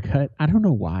Snyder cut? I don't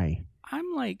know why.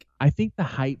 I'm like, I think the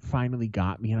hype finally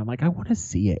got me, and I'm like, I want to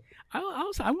see it. I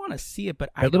want to see it, but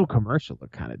that little commercial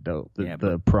looked kind of dope.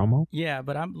 The promo. Yeah,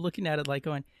 but I'm looking at it like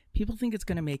going, people think it's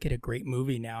gonna make it a great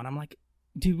movie now, and I'm like,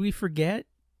 did we forget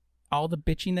all the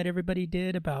bitching that everybody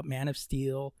did about Man of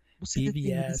Steel,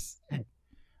 BVS?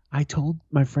 I told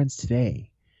my friends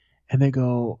today, and they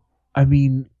go, I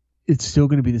mean, it's still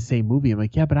going to be the same movie. I'm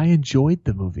like, yeah, but I enjoyed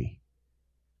the movie.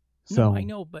 So no, I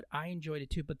know, but I enjoyed it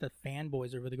too. But the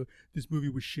fanboys over there go, this movie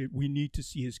was shit. We need to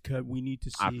see his cut. We need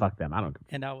to see. Fuck them. I don't.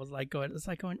 And I was like going,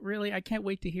 really? I can't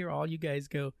wait to hear all you guys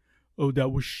go, oh, that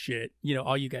was shit. You know,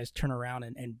 all you guys turn around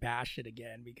and bash it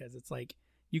again, because it's like,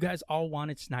 you guys all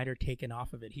wanted Snyder taken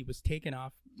off of it. He was taken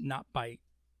off not because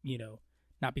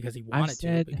he wanted to,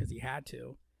 but because he had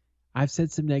to. I've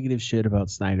said some negative shit about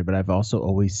Snyder, but I've also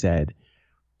always said,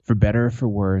 for better or for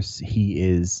worse, he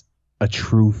is a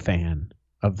true fan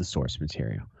of the source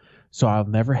material. So I'll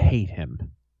never hate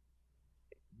him.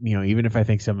 You know, even if I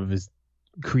think some of his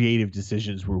creative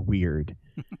decisions were weird.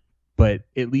 But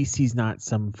at least he's not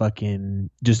some fucking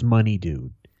just money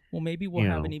dude. Well, maybe we'll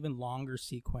have an even longer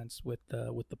sequence with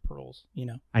the pearls, you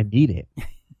know. I need it.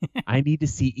 I need to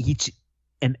see each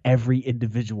and every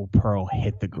individual pearl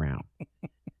hit the ground.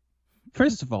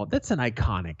 First of all, that's an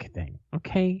iconic thing,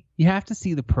 okay? You have to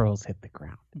see the pearls hit the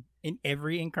ground. In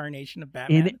every incarnation of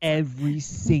Batman? In every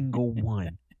single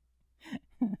one.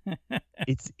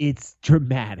 It's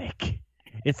dramatic.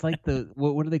 It's like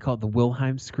what do they call it? The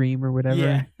Wilhelm scream or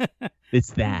whatever? Yeah.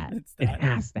 It's that. It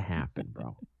has to happen,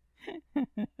 bro.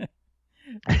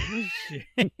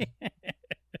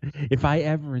 If I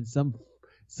ever in some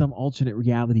alternate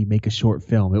reality make a short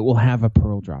film, it will have a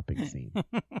pearl dropping scene.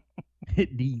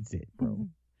 It needs it, bro.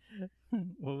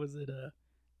 What was it?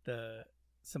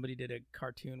 Somebody did a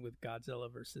cartoon with Godzilla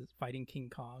versus fighting King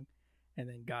Kong, and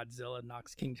then Godzilla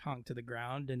knocks King Kong to the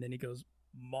ground, and then he goes,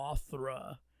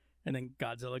 Mothra, and then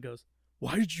Godzilla goes,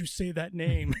 why did you say that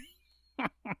name?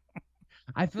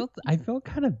 I felt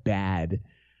kind of bad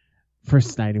for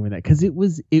Snyder with that, because it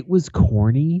was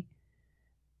corny,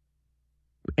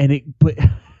 and but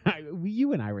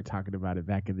you and I were talking about it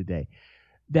back in the day.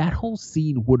 That whole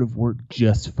scene would have worked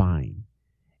just fine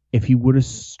if he would have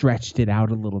stretched it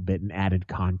out a little bit and added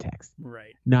context.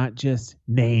 Right. Not just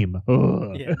name.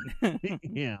 Yeah.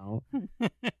 You know.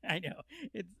 I know.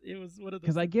 It was one of those.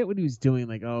 Because I get what he was doing.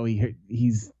 Like, oh,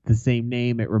 he's the same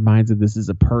name. It reminds him this is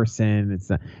a person. It's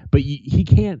not, but he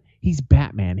can't. He's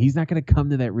Batman. He's not going to come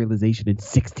to that realization in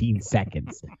 16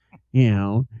 seconds. You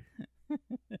know.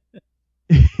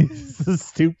 the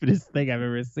stupidest thing I've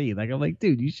ever seen. Like, I'm like,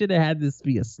 dude, you should have had this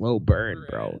be a slow burn,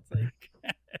 bro.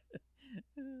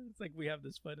 It's like we have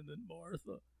this fight and then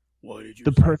Martha. Why did you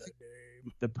the say perfect that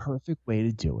name? The perfect way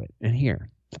to do it. And here,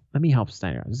 let me help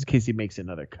Steiner, just in case he makes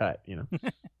another cut.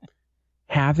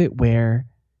 Have it where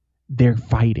they're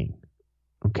fighting,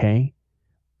 okay?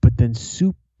 But then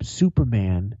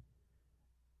Superman,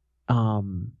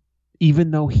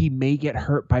 even though he may get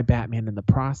hurt by Batman in the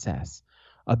process,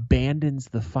 abandons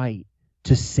the fight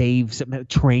to save some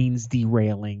trains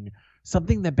derailing,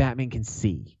 something that Batman can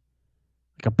see.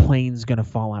 Like a plane's going to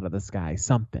fall out of the sky,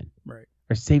 something. Right.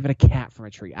 Or saving a cat from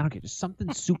a tree. I don't care. Just something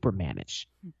Supermanish.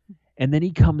 And then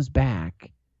he comes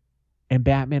back, and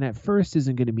Batman at first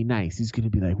isn't going to be nice. He's going to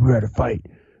be like, we're at a fight.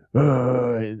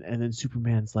 And then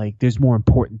Superman's like, there's more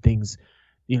important things.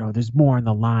 There's more on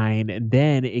the line. And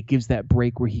then it gives that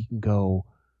break where he can go,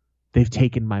 they've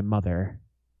taken my mother.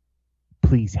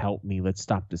 Please help me. Let's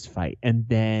stop this fight. And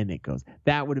then it goes.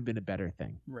 That would have been a better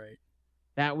thing. Right.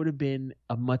 That would have been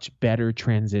a much better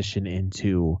transition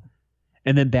into,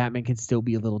 and then Batman can still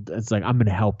be a little, it's like, I'm going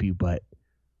to help you, but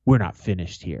we're not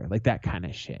finished here. Like that kind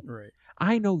of shit. Right.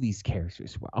 I know these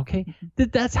characters well. Okay.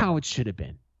 That's how it should have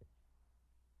been.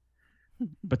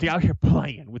 But they're out here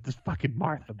playing with this fucking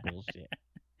Martha bullshit.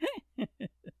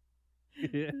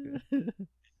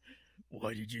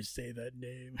 Why did you say that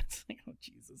name? It's like, oh,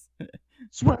 Jesus.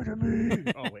 Swear to me.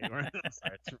 Oh, wait.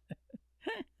 Sorry.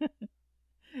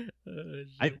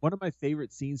 One of my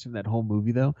favorite scenes from that whole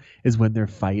movie, though, is when they're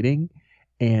fighting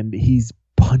and he's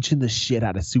punching the shit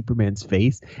out of Superman's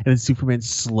face, and then Superman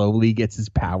slowly gets his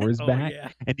powers back,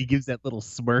 and he gives that little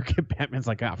smirk, and Batman's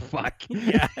like, "Ah, fuck."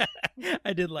 Yeah,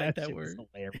 I did like that word.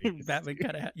 Hilarious. Batman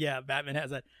kind of, Batman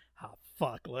has that. Oh,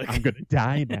 fuck! Look, I'm gonna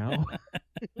die now.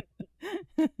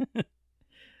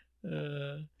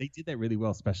 They did that really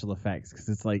well, special effects, because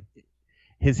it's like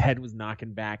his head was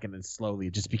knocking back, and then slowly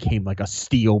it just became like a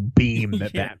steel beam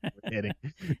that Batman was hitting.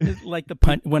 It's like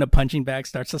when a punching bag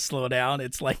starts to slow down,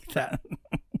 it's like that.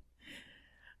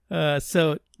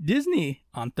 So Disney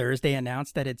on Thursday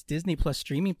announced that its Disney Plus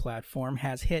streaming platform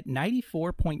has hit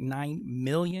 94.9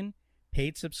 million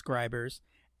paid subscribers.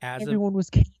 Everyone was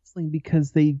canceling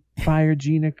because they fired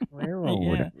Gina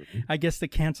Carrero. Yeah, I guess the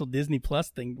canceled Disney Plus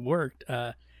thing worked.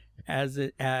 As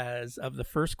of the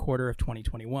first quarter of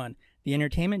 2021, the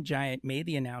entertainment giant made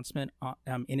the announcement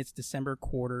in its December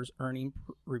quarter's earnings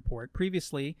report.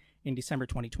 Previously, in December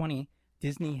 2020,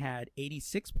 Disney had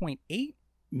 86.8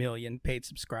 million paid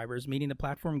subscribers, meaning the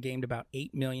platform gained about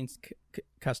 8 million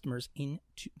customers in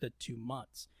the 2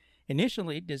 months.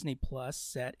 Initially, Disney Plus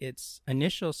set its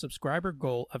initial subscriber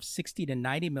goal of 60 to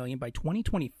 90 million by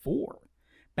 2024.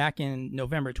 Back in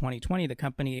November 2020, the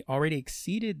company already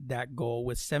exceeded that goal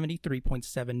with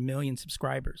 73.7 million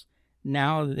subscribers.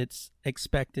 Now it's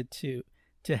expected to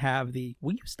have the...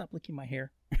 Will you stop licking my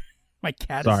hair? My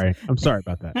cat I'm sorry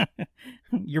about that.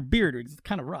 Your beard is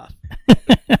kind of rough.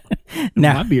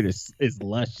 Now, my beard is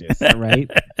luscious,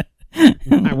 right?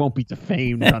 I won't be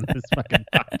defamed on this fucking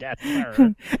podcast,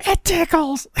 sir. It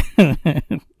tickles.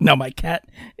 No, my cat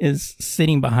is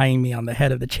sitting behind me on the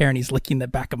head of the chair, and he's licking the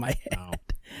back of my head.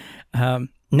 Oh.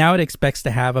 Now it expects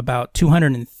to have about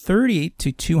 230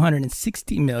 to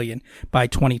 260 million by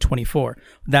 2024.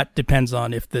 That depends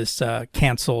on if this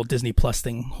cancel Disney Plus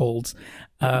thing holds.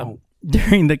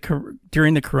 During the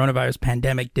coronavirus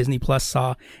pandemic, Disney Plus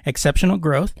saw exceptional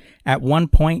growth. At one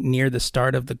point near the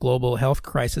start of the global health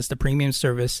crisis, the premium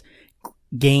service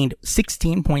gained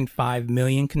 16.5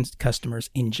 million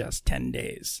customers in just 10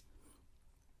 days.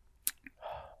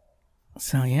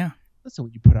 So, yeah. Listen,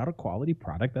 when you put out a quality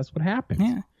product, that's what happens.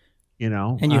 Yeah.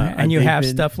 And you have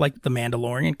stuff like The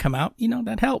Mandalorian come out,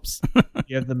 that helps.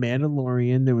 You have The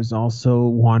Mandalorian. There was also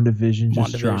WandaVision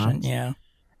just dropped. Yeah.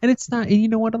 And it's not, and you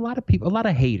know what? A lot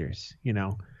of haters,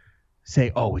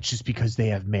 say, oh, it's just because they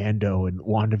have Mando and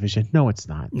WandaVision. No, it's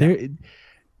not. No.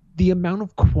 The amount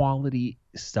of quality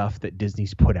stuff that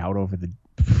Disney's put out over the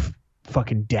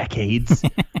fucking decades.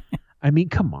 I mean,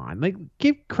 come on. Like,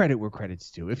 give credit where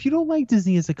credit's due. If you don't like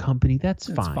Disney as a company,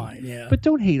 that's fine. Yeah. But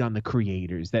don't hate on the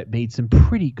creators that made some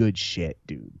pretty good shit,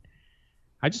 dude.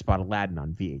 I just bought Aladdin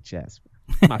on VHS.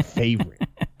 My favorite.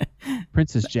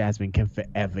 Princess Jasmine can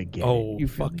forever get it. Oh,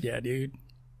 fuck yeah, dude.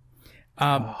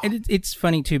 And it's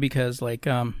funny, too, because, like,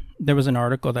 there was an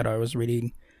article that I was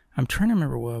reading. I'm trying to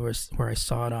remember where I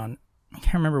saw it on. I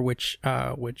can't remember which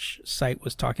site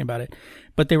was talking about it.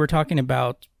 But they were talking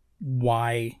about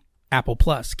why Apple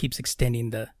Plus keeps extending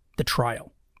the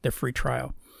trial, the free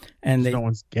trial. And no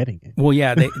one's getting it. Well,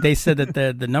 yeah, they said that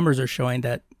the numbers are showing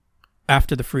that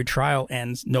after the free trial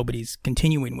ends, nobody's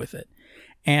continuing with it.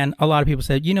 And a lot of people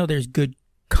said, there's good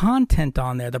content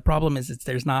on there. The problem is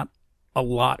there's not a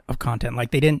lot of content. Like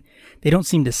they don't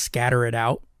seem to scatter it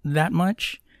out that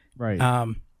much. Right.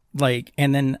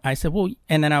 And then I said, well,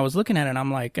 and then I was looking at it and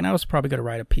I'm like, and I was probably going to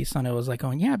write a piece on it. I was like,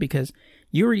 oh yeah, because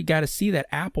you already got to see that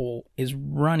Apple is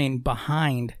running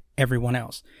behind everyone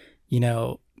else.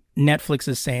 Netflix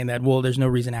is saying that, well, there's no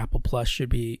reason Apple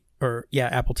TV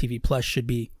Plus should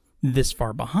be this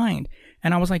far behind.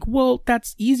 And I was like, well,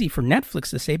 that's easy for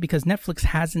Netflix to say because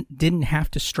Netflix didn't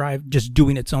have to strive just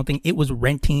doing its own thing. It was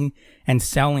renting and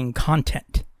selling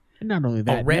content. And not only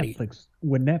that, already.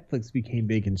 When Netflix became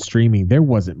big in streaming, there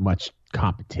wasn't much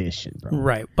competition, bro.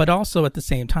 Right. But also at the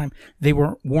same time, they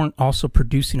weren't also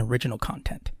producing original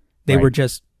content. They were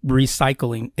just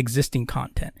recycling existing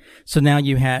content. So now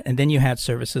you had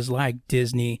services like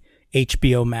Disney,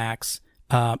 HBO Max,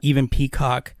 even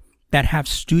Peacock that have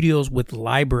studios with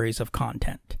libraries of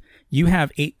content. You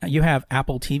have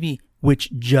Apple TV, which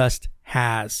just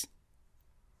has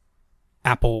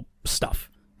Apple stuff.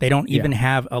 They don't even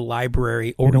have a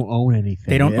library, or they don't own anything.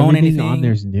 They don't own anything on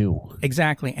there's new.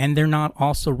 Exactly, and they're not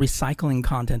also recycling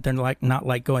content. They're not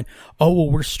like going, oh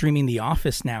well, we're streaming The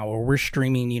Office now, or we're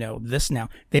streaming this now.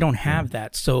 They don't have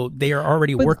that, so they are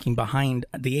already working behind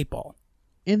the 8-ball.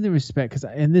 In the respect,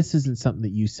 and this isn't something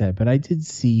that you said, but I did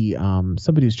see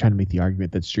somebody was trying to make the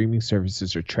argument that streaming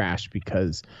services are trash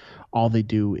because all they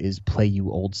do is play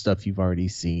you old stuff you've already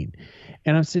seen.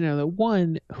 And I'm sitting there like,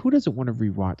 one, who doesn't want to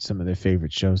rewatch some of their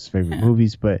favorite shows, favorite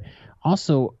movies? But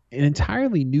also, an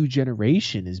entirely new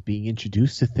generation is being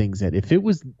introduced to things that if it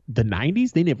was the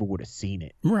 90s, they never would have seen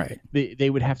it. Right. They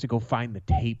would have to go find the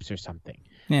tapes or something.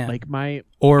 Yeah. Like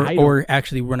or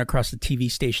actually run across the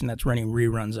TV station that's running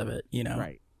reruns of it,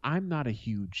 Right. I'm not a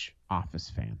huge Office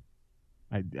fan.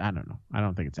 I don't know. I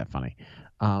don't think it's that funny.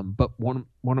 But one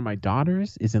of my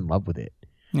daughters is in love with it.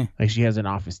 Yeah. Like she has an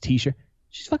Office t-shirt.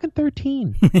 She's fucking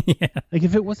 13. Yeah. Like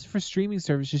if it wasn't for streaming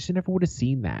services, she never would have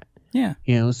seen that. Yeah.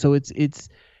 So it's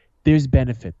there's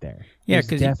benefit there. Yeah,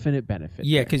 there's definite benefit.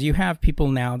 Yeah, because you have people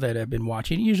now that have been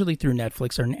watching, usually through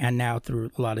Netflix and now through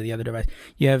a lot of the other devices.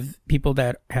 You have people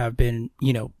that have been,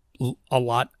 a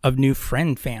lot of new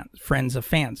fans of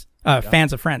Friends,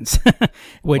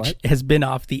 which has been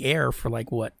off the air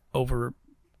for over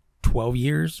 12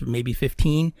 years, maybe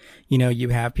 15. You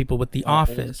have people with The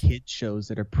Office, kid shows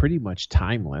that are pretty much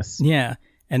timeless. Yeah.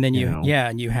 And then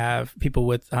and you have people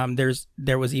with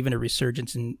there was even a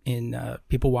resurgence in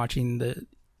people watching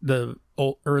the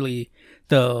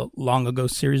long ago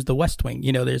series The West Wing.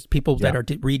 There's people that are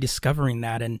rediscovering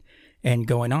that and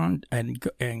going on and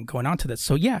going on to this.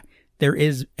 So yeah, there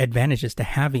is advantages to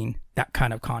having that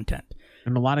kind of content.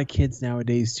 And a lot of kids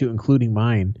nowadays too, including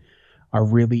mine, are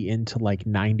really into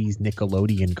 90s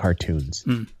Nickelodeon cartoons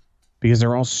because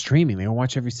they're all streaming. They don't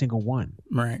watch every single one.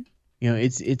 Right.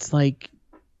 It's like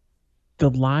the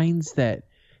lines that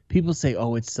people say,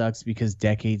 oh, it sucks because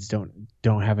decades don't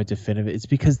have a definitive. It's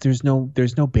because there's no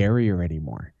barrier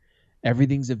anymore.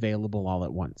 Everything's available all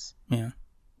at once. Yeah.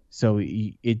 So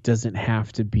it doesn't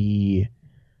have to be.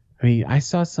 I mean, I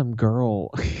saw some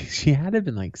girl. She had to have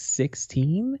been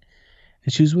 16,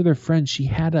 and she was with her friend. She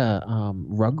had a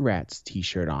Rugrats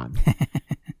T-shirt on,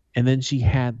 and then she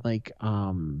had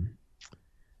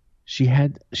she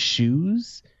had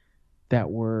shoes that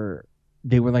were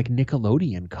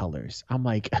Nickelodeon colors. I'm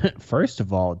like, first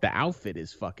of all, the outfit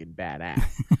is fucking badass.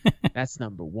 That's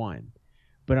number one.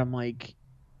 But I'm like,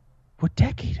 what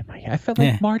decade am I? I felt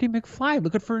like Marty McFly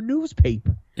looking for a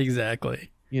newspaper.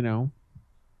 Exactly.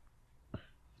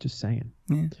 Just saying.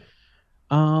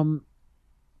 Yeah.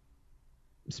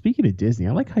 Speaking of Disney,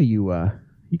 I like how you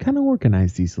kind of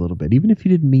organize these a little bit, even if you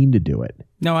didn't mean to do it.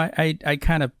 No, I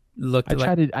kind of looked.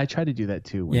 I try to do that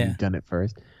too when you've done it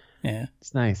first. Yeah,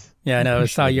 it's nice. Yeah, I know. I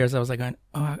saw yours. I was like,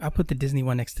 I'll put the Disney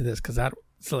one next to this because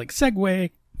it's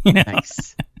segue.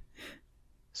 Nice.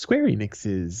 Square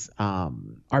Enix's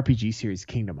RPG series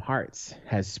Kingdom Hearts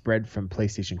has spread from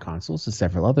PlayStation consoles to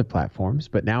several other platforms,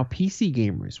 but now PC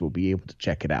gamers will be able to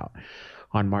check it out.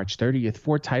 On March 30th,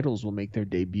 4 titles will make their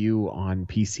debut on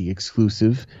PC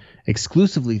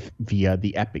exclusively via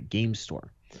the Epic Game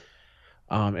Store.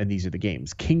 And these are the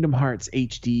games: Kingdom Hearts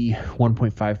HD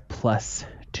 1.5 Plus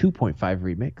 2.5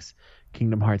 Remix,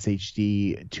 Kingdom Hearts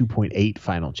HD 2.8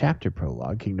 Final Chapter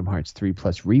Prologue, Kingdom Hearts 3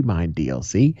 Plus Remind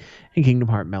DLC, and Kingdom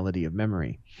Hearts Melody of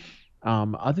Memory.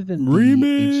 Other than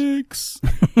Remix!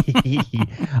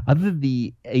 Other than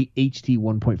the HD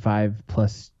 1.5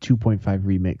 plus 2.5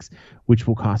 Remix, which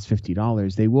will cost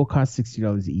 $50, they will cost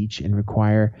 $60 each and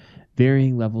require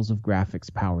varying levels of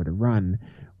graphics power to run,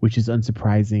 which is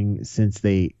unsurprising since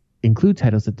they include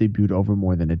titles that debuted over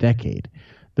more than a decade.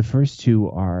 The first two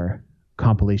are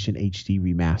compilation HD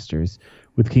remasters,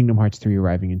 with Kingdom Hearts 3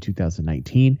 arriving in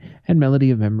 2019, and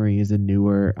Melody of Memory is a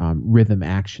newer rhythm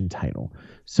action title.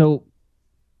 So,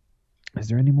 is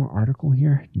there any more article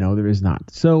here? No, there is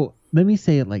not. So, let me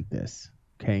say it like this,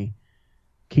 okay?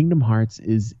 Kingdom Hearts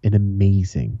is an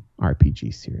amazing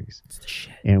RPG series. It's the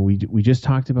shit. And we just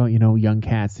talked about, young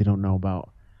cats, they don't know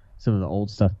about some of the old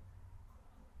stuff.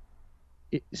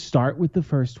 Start with the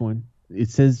first one. It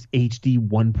says HD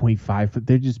 1.5, but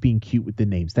they're just being cute with the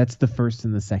names. That's the first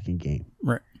and the second game.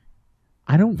 Right.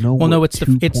 I don't know. Well, no, it's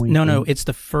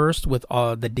the first with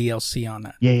all the DLC on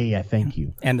that. Yeah. Thank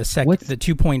you. And the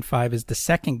 2.5 is the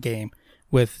second game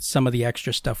with some of the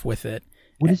extra stuff with it.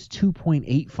 What is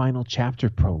 2.8 Final Chapter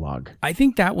Prologue? I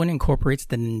think that one incorporates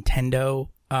the Nintendo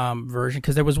version,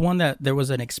 because there was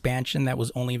an expansion that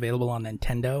was only available on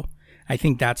Nintendo. I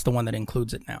think that's the one that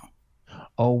includes it now.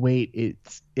 Oh wait,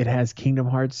 it has Kingdom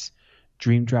Hearts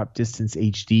Dream Drop Distance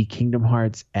HD, Kingdom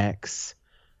Hearts X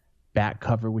back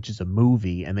cover, which is a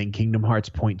movie, and then Kingdom Hearts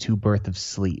 .2 Birth of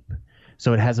Sleep.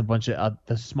 So it has a bunch of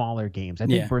the smaller games. I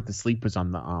think Birth of Sleep was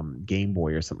on the Game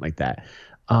Boy or something like that.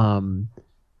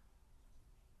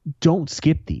 Don't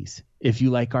skip these if you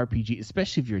like RPG,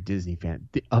 especially if you're a Disney fan.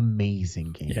 The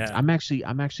amazing games. Yeah. I'm actually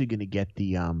going to get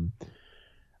the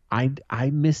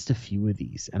I missed a few of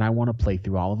these, and I want to play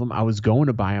through all of them. I was going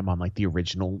to buy them on like the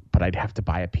original, but I'd have to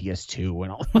buy a PS2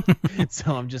 and all.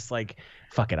 So I'm just like,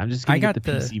 fuck it. I'm just going to get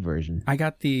the PC version. I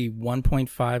got the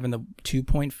 1.5 and the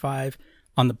 2.5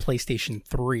 on the PlayStation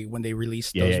 3 when they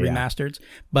released those remasters.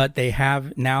 But they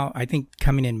have now, I think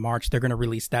coming in March, they're going to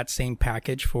release that same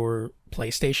package for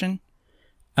PlayStation,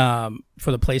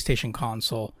 for the PlayStation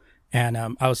console. And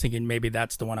I was thinking maybe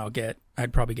that's the one I'll get.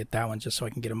 I'd probably get that one just so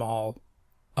I can get them all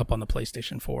up on the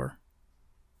PlayStation 4.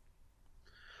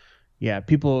 Yeah,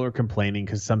 people are complaining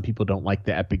because some people don't like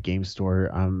the Epic Game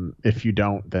Store. If you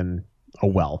don't, then oh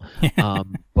well.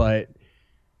 But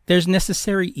there's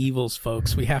necessary evils,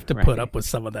 folks. We have to put up with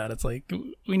some of that. It's like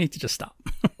we need to just stop.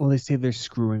 Well, they say they're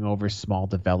screwing over small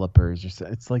developers.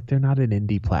 It's like they're not an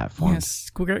indie platform. Yes,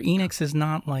 Square Enix is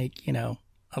not like a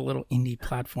little indie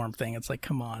platform thing. It's like,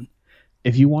 come on.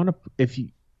 If you want to,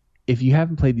 if you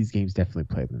haven't played these games, definitely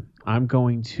play them. I'm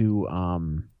going to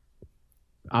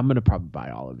probably buy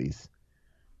all of these,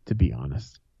 to be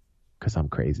honest, because I'm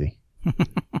crazy.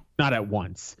 Not at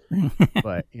once,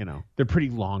 but they're pretty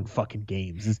long fucking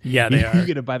games. Yeah, they are. You're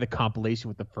gonna buy the compilation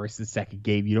with the first and second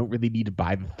game. You don't really need to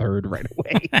buy the third right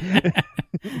away.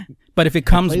 But if it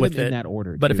comes with it, in that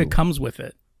order. But if it comes with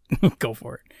it, go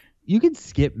for it. You can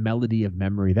skip Melody of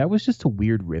Memory. That was just a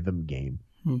weird rhythm game.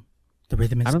 The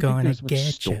rhythm is gonna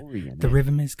get you. The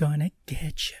rhythm is gonna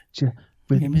get you.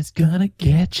 Rhythm is gonna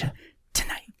get you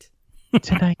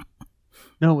tonight.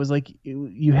 No, it was like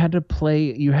you had to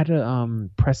play. You had to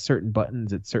press certain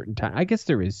buttons at certain times. I guess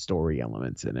there is story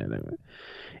elements in it.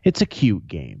 It's a cute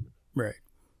game, right?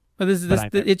 But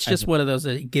it's just one of those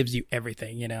that gives you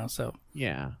everything, So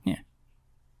yeah.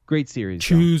 Great series.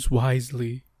 Choose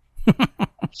wisely.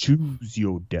 Choose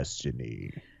your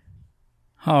destiny.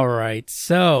 All right,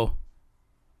 so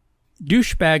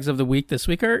douchebags of the week this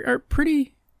week are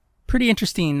pretty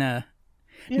interesting. Now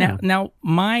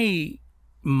my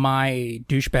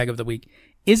douchebag of the week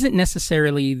isn't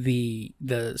necessarily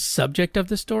the subject of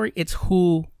the story. It's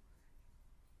who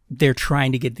they're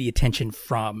trying to get the attention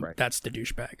from. Right. That's the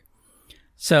douchebag.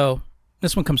 So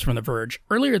this one comes from The Verge.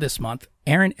 Earlier this month,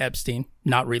 Aaron Epstein,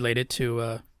 not related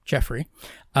to Jeffrey,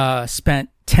 spent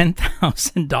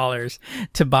 $10,000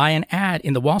 to buy an ad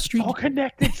in the Wall Street. All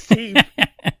connected, Steve.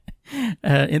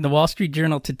 In the Wall Street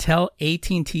Journal to tell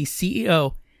AT&T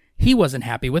CEO he wasn't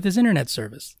happy with his internet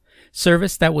service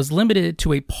that was limited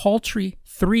to a paltry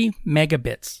 3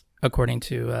 megabits, according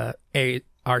to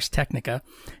Ars Technica.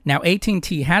 Now,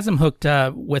 AT&T has him hooked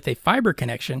up with a fiber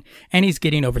connection, and he's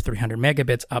getting over 300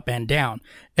 megabits up and down.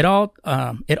 It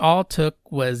all took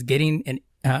was getting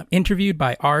interviewed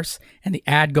by Ars and the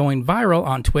ad going viral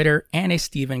on Twitter and a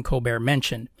Stephen Colbert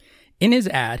mention. In his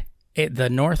ad, the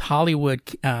North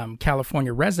Hollywood,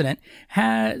 California resident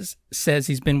says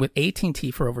he's been with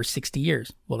AT&T for over 60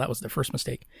 years. Well, that was the first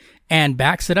mistake. And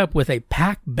backs it up with a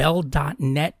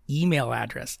pacbell.net email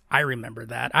address. I remember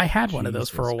that. I had one of those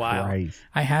for a while. Christ.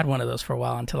 I had one of those for a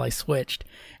while until I switched.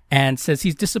 And says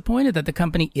he's disappointed that the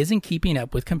company isn't keeping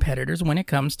up with competitors when it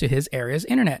comes to his area's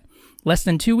internet. Less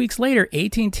than 2 weeks later,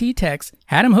 AT&T Techs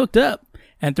had him hooked up.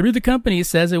 And through the company,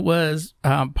 says it was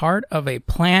part of a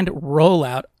planned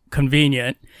rollout.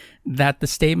 Convenient that the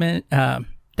statement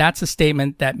that's a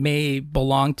statement that may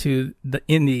belong to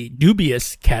in the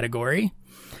dubious category.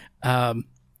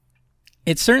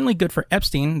 It's certainly good for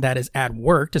Epstein that his ad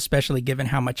worked, especially given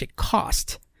how much it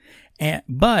cost.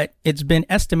 But it's been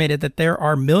estimated that there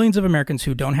are millions of Americans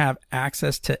who don't have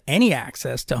access to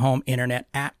home internet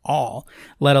at all,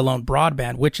 let alone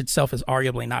broadband, which itself is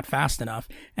arguably not fast enough,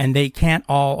 and they can't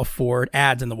all afford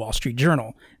ads in the Wall Street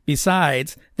Journal.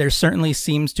 Besides, there certainly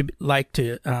seems to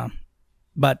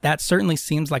but that certainly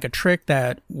seems like a trick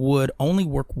that would only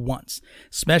work once,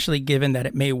 especially given that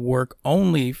it may work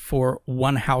only for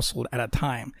one household at a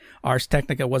time. Ars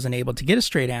Technica wasn't able to get a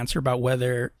straight answer about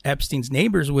whether Epstein's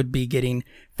neighbors would be getting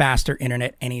faster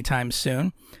internet anytime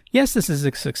soon. Yes, this is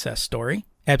a success story.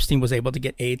 Epstein was able to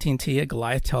get AT&T, a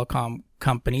Goliath telecom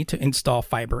company, to install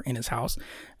fiber in his house.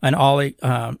 And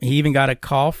he even got a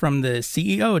call from the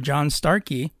CEO, John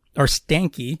Stanky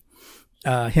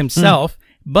himself.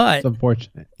 But it's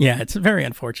unfortunate. Yeah, it's very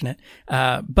unfortunate.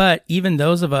 But even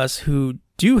those of us who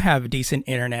do have decent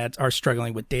internet are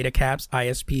struggling with data caps,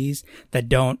 ISPs that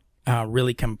don't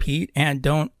really compete and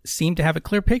don't seem to have a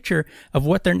clear picture of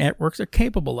what their networks are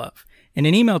capable of. In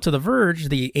an email to The Verge,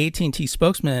 the AT&T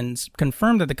spokesman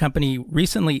confirmed that the company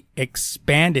recently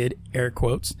expanded, air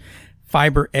quotes,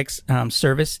 fiber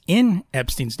service in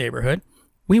Epstein's neighborhood.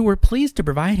 We were pleased to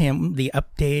provide him the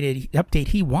update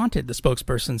he wanted, the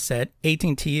spokesperson said.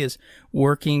 AT&T is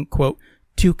working, quote,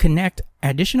 to connect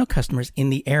additional customers in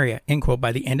the area, end quote,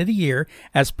 by the end of the year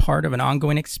as part of an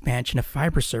ongoing expansion of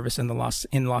fiber service in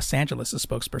Los Angeles, the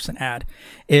spokesperson added.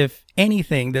 If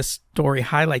anything, this story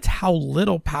highlights how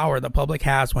little power the public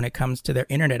has when it comes to their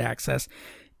internet access.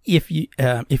 If you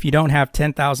don't have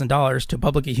 $10,000 to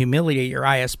publicly humiliate your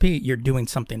ISP, you're doing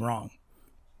something wrong.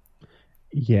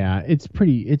 Yeah, it's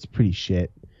pretty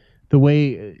shit. The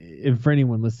way, for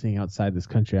anyone listening outside this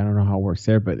country, I don't know how it works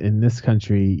there, but in this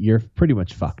country, you're pretty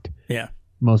much fucked. Yeah.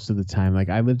 Most of the time. Like,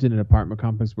 I lived in an apartment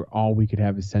complex where all we could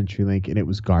have is CenturyLink, and it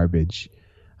was garbage.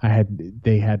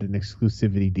 They had an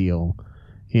exclusivity deal,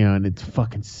 and it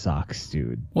fucking sucks,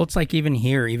 dude. Well, it's like even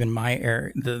here, even my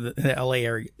area, the LA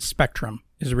area, Spectrum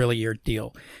is really your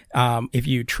deal. If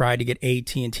you try to get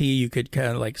AT&T, you could kind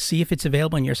of like see if it's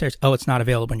available in your area. Oh, it's not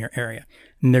available in your area.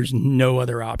 And there's no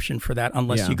other option for that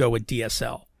unless you go with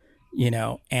DSL,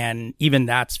 and even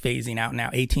that's phasing out now.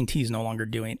 AT&T is no longer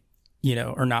doing,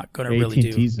 or not going to really do.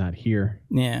 AT&T's not here.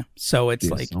 Yeah. So it's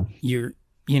DSL. Like you're,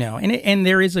 and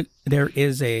there is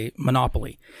a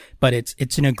monopoly, but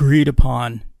it's an agreed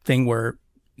upon thing where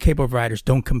cable providers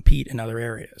don't compete in other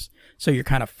areas. So you're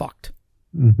kind of fucked.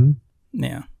 Mm-hmm.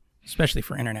 Yeah, especially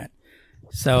for internet.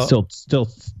 So still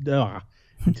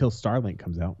until Starlink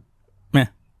comes out. Yeah,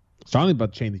 Starlink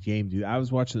about to change the game, dude. I was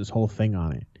watching this whole thing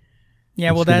on it.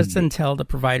 Yeah, well, that's until the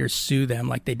providers sue them,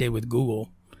 like they did with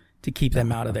Google, to keep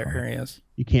them out of their areas.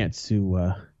 You can't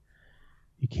sue.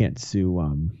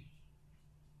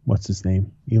 What's his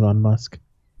name? Elon Musk.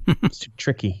 It's too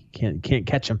tricky. Can't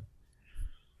catch him.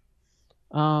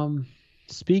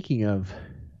 Speaking of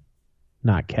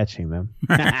not catching them.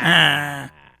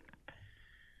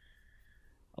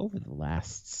 Over the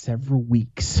last several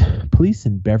weeks, police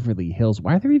in Beverly Hills.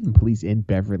 Why are there even police in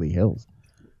Beverly Hills?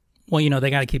 Well,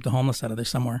 they got to keep the homeless out of there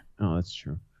somewhere. Oh, that's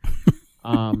true.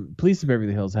 Police in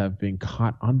Beverly Hills have been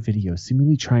caught on video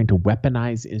seemingly trying to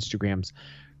weaponize Instagram's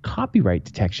copyright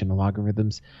detection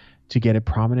algorithms to get a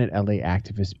prominent LA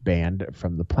activist banned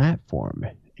from the platform.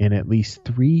 In at least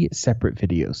 3 separate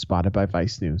videos spotted by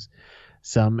Vice News,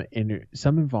 some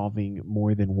involving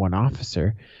more than one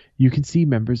officer, you can see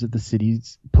members of the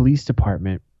city's police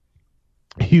department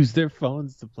use their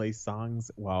phones to play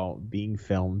songs while being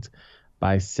filmed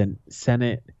by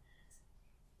Senate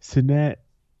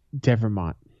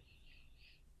Devermont.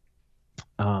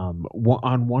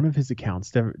 On one of his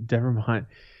accounts, Devermont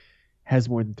has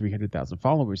more than 300,000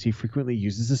 followers. He frequently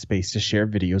uses the space to share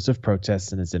videos of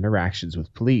protests and his interactions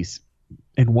with police.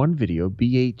 In one video,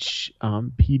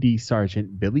 BHPD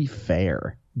Sergeant Billy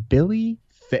Fair,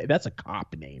 that's a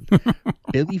cop name,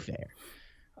 Billy Fair,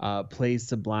 plays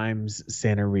Sublime's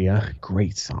Santeria,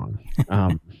 great song,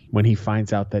 when he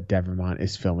finds out that Devermont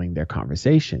is filming their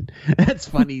conversation. That's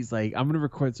funny. He's like, I'm going to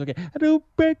record this. Okay, I don't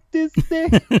practice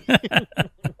it.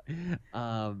 In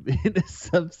a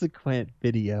subsequent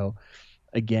video,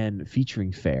 again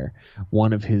featuring Fair,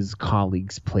 one of his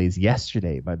colleagues plays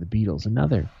Yesterday by the Beatles,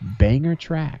 another banger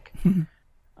track.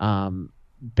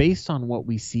 Based on what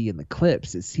we see in the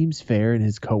clips, it seems Fair and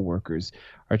his co-workers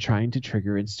are trying to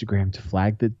trigger Instagram to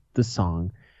flag the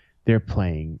song they're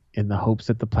playing in the hopes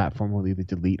that the platform will either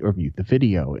delete or mute the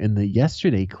video. In the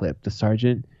Yesterday clip, the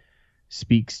sergeant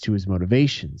speaks to his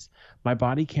motivations. My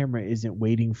body camera isn't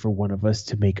waiting for one of us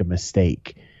to make a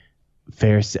mistake.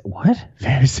 Fair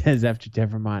says after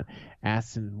Devermont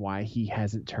asks him why he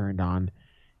hasn't turned on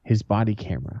his body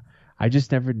camera. I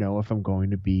just never know if I'm going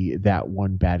to be that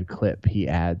one bad clip, he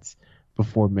adds,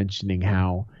 before mentioning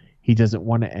how he doesn't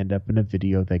want to end up in a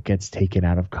video that gets taken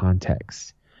out of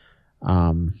context.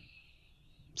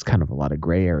 It's kind of a lot of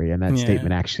gray area in that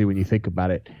statement, actually, when you think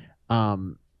about it.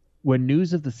 When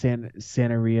news of the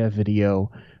Santeria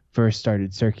video first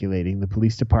started circulating, the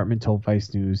police department told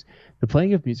Vice News, the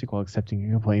playing of music while accepting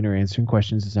a complaint or answering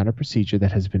questions is not a procedure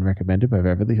that has been recommended by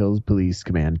Beverly Hills Police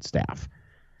Command staff.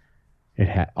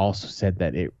 It also said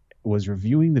that it was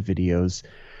reviewing the videos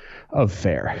of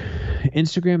Fair.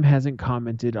 Instagram hasn't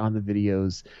commented on the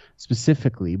videos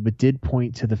specifically, but did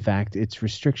point to the fact its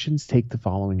restrictions take the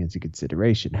following into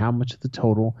consideration: how much of the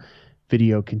total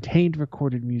video contained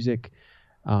recorded music,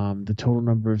 the total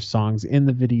number of songs in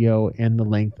the video, and the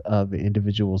length of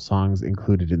individual songs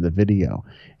included in the video.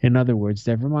 In other words,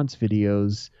 Devermont's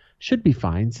videos should be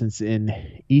fine, since in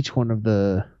each one of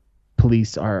the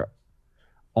police are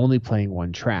only playing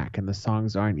one track, and the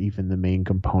songs aren't even the main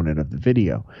component of the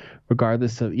video,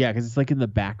 regardless of because it's like in the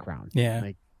background.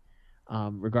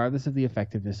 Regardless of the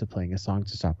effectiveness of playing a song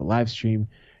to stop a live stream,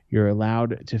 you're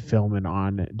allowed to film an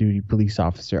on-duty police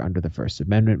officer under the First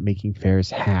Amendment, making Fair's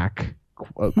hack,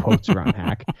 quotes around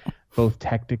hack, both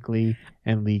technically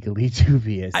and legally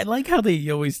dubious. I like how they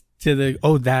always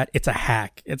it's a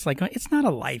hack. It's like, it's not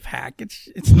a life hack.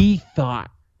 He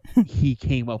thought he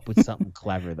came up with something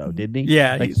clever, though, didn't he?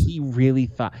 Yeah, like he really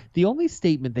thought. The only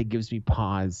statement that gives me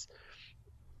pause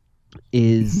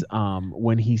is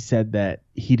when he said that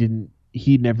you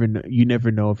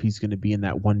never know if he's going to be in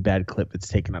that one bad clip that's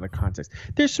taken out of context.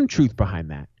 There's some truth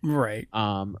behind that, right?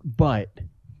 But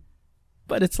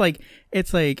it's like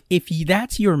if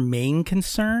that's your main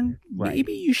concern, right,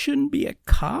 maybe you shouldn't be a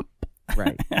cop,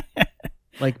 right?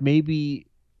 Like maybe,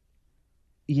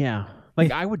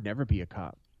 like I would never be a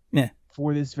cop. Yeah.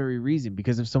 For this very reason,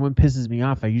 because if someone pisses me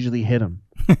off, I usually hit them.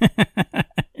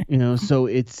 So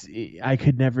I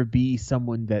could never be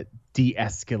someone that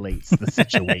de-escalates the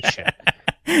situation.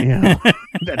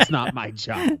 That's not my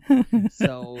job.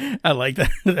 So I like that.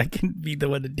 I can be the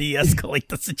one to de-escalate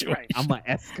the situation. Right. I'm gonna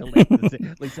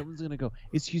escalate like someone's gonna go,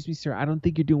 "Excuse me, sir, I don't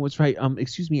think you're doing what's right.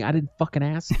 Excuse me, I didn't fucking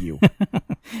ask you."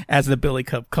 As the billy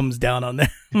cup comes down on them.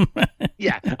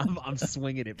 I'm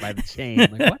swinging it by the chain.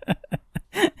 Like, what?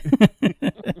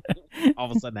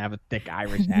 All of a sudden I have a thick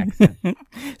Irish accent.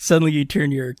 Suddenly you turn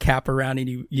your cap around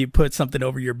and you put something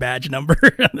over your badge number.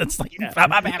 That's like,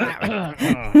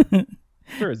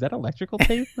 Sure, is that electrical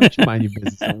tape? Don't you mind your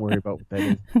business. Don't worry about what that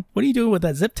is. What are you doing with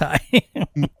that zip tie?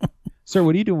 Sir,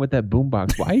 what are you doing with that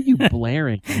boombox? Why are you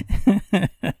blaring a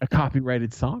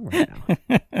copyrighted song right now?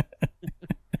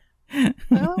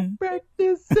 I'll break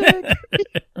this sick.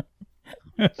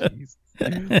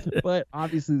 But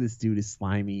obviously this dude is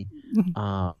slimy.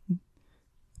 And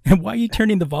why are you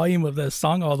turning the volume of the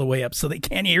song all the way up so they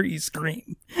can't hear you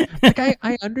scream? Like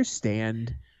I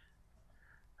understand.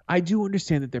 I do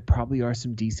understand that there probably are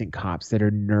some decent cops that are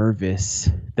nervous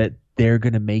that they're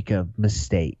going to make a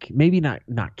mistake. Maybe not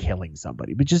killing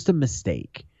somebody, but just a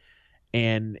mistake.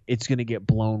 And it's going to get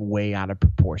blown way out of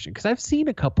proportion. Because I've seen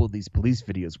a couple of these police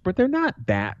videos, but they're not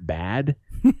that bad.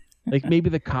 Like maybe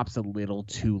the cop's a little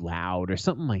too loud or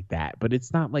something like that. But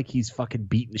it's not like he's fucking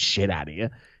beating the shit out of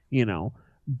you,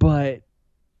 But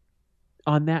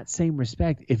on that same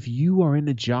respect, if you are in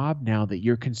a job now that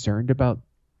you're concerned about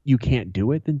you can't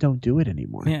do it, then don't do it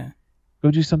anymore. Yeah.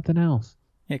 Go do something else.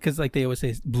 Yeah, because like they always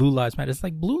say, Blue Lives Matter. It's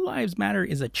like Blue Lives Matter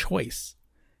is a choice.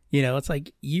 It's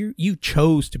like you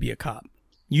chose to be a cop.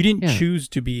 You didn't choose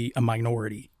to be a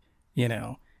minority,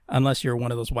 unless you're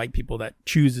one of those white people that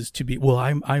chooses to be, well,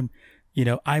 I'm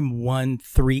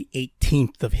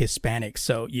 1/3/18 of Hispanic.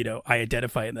 So, I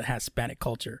identify in the Hispanic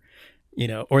culture,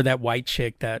 or that white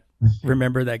chick that,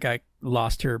 remember that guy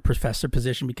lost her professor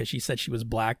position because she said she was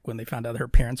black when they found out her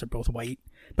parents are both white,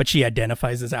 but she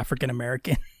identifies as African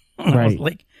American. Right. I was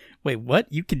like, wait, what?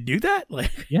 You can do that?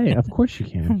 Like, yeah, of course you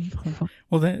can.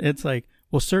 Well, then it's like,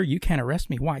 well, sir, you can't arrest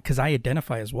me. Why? Because I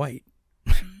identify as white.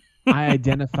 I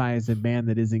identify as a man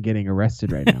that isn't getting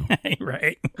arrested right now.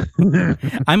 Right.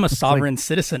 I'm a sovereign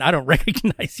citizen. I don't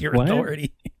recognize your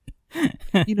authority.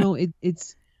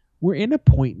 We're in a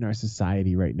point in our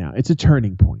society right now. It's a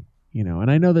turning point, and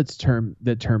I know that term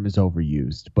is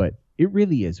overused, but it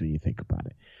really is when you think about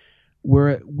it.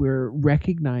 We're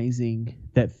recognizing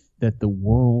that the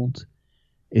world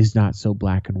is not so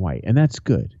black and white, and that's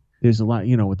good. There's a lot,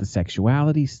 with the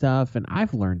sexuality stuff, and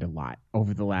I've learned a lot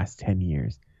over the last 10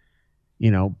 years.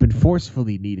 Been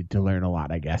forcefully needed to learn a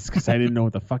lot, I guess, because I didn't know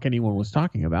what the fuck anyone was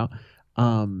talking about.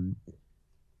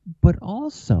 But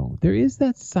also, there is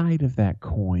that side of that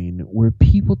coin where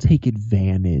people take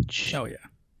advantage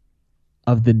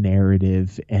of the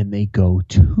narrative, and they go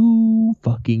too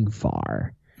fucking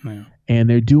far. Yeah. And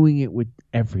they're doing it with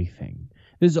everything.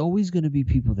 There's always going to be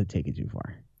people that take it too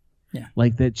far. Yeah.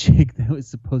 Like that chick that was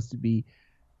supposed to be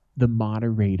the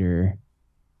moderator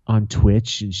on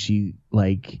Twitch, and she,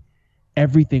 like,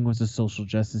 everything was a social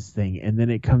justice thing. And then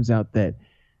it comes out that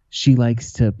she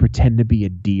likes to pretend to be a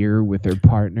deer with her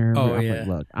partner. Oh, I'm like,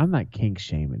 look, I'm not kink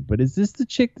shaming, but is this the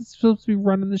chick that's supposed to be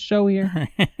running the show here?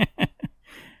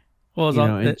 Well,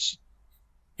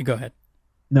 go ahead.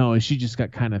 No, she just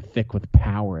got kind of thick with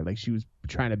power. Like, she was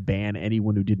trying to ban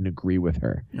anyone who didn't agree with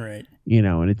her. Right. You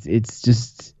know, and it's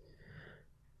just,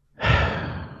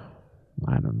 I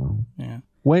don't know. Yeah.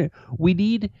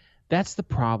 That's the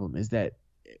problem, is that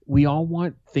we all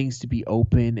want things to be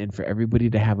open and for everybody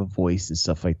to have a voice and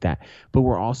stuff like that. But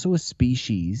we're also a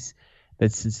species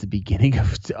that since the beginning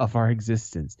of our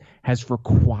existence has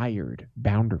required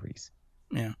boundaries.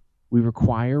 Yeah. We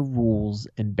require rules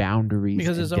and boundaries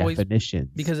and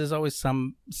definitions.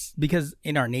 Because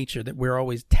in our nature that we're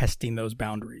always testing those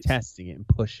boundaries. Testing it and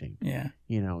pushing. Yeah.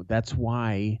 You know, that's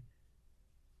why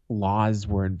laws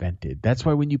were invented. That's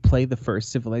why when you play the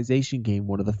first Civilization game,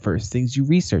 one of the first things you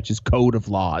research is code of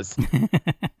laws.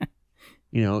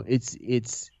 You know,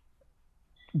 it's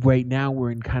right now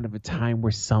we're in kind of a time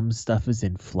where some stuff is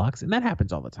in flux, and that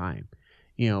happens all the time.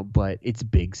 You know, but it's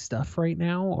big stuff right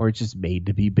now, or it's just made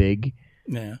to be big.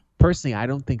 Yeah. Personally, I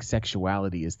don't think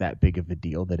sexuality is that big of a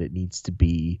deal that it needs to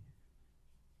be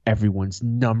everyone's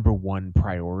number one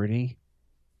priority.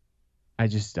 I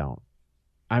just don't.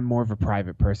 I'm more of a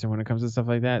private person when it comes to stuff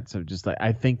like that. So just like,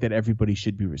 I think that everybody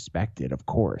should be respected, of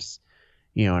course.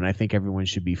 You know, and I think everyone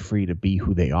should be free to be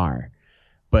who they are.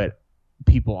 But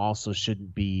people also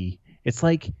shouldn't be, it's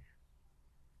like,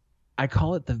 I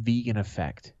call it the vegan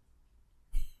effect.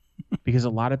 Because a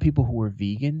lot of people who are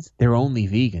vegans, they're only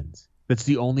vegans. That's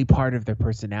the only part of their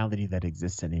personality that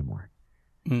exists anymore.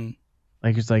 Mm.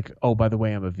 Like, it's like, oh, by the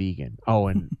way, I'm a vegan. Oh,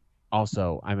 and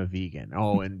also I'm a vegan.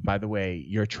 Oh, and by the way,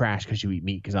 you're trash because you eat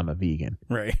meat because I'm a vegan.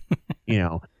 Right. You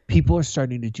know, people are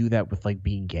starting to do that with, like,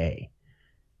 being gay.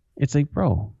 It's like,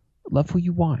 bro, love who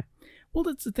you want. Well,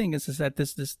 that's the thing is that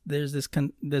there's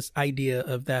this idea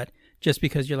of that just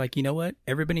because you're like, you know what,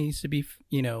 everybody needs to be,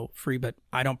 you know, free, but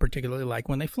I don't particularly like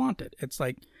when they flaunt it. It's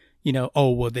like, you know,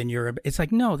 oh, well, then it's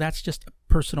like, no, that's just a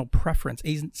personal preference.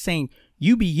 He's saying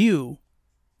you be you,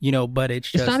 you know, but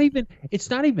it's not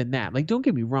even that. Like, don't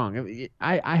get me wrong.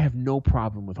 I have no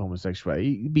problem with homosexuality.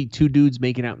 You'd be two dudes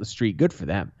making out in the street. Good for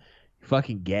them.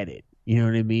 Fucking get it. You know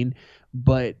what I mean?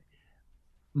 But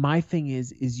my thing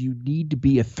is you need to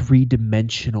be a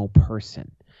three-dimensional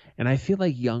person. And I feel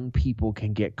like young people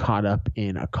can get caught up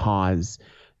in a cause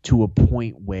to a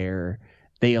point where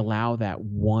they allow that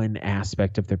one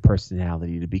aspect of their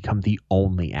personality to become the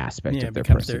only aspect of their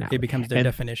personality. It becomes their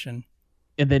definition.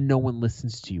 And then no one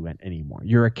listens to you anymore.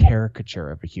 You're a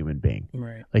caricature of a human being.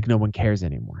 Right. Like, no one cares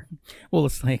anymore. Well,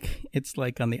 it's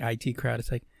like on the IT crowd.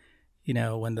 It's like, you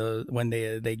know, when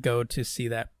they go to see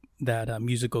that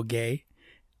musical Gay.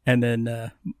 And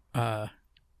then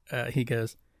he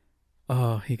goes,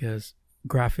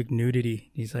 graphic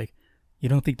nudity. He's like, you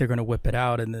don't think they're going to whip it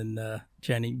out? And then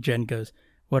Jen goes,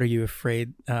 what, are you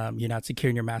afraid you're not secure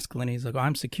in your masculinity? He's like, oh,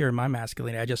 I'm secure in my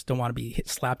masculinity. I just don't want to be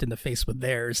slapped in the face with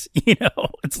theirs. You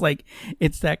know, it's like,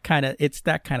 it's that kind of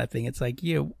thing. It's like,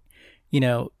 you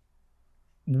know,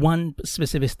 one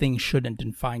specific thing shouldn't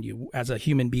define you. As a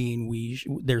human being,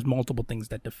 there's multiple things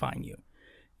that define you.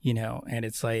 You know, and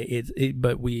it's like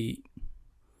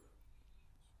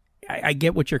I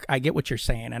get what you're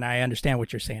saying, and I understand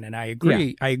what you're saying, and I agree.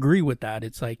 Yeah. I agree with that.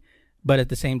 It's like, but at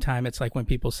the same time, it's like when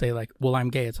people say like, well, I'm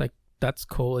gay. It's like, that's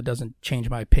cool. It doesn't change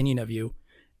my opinion of you.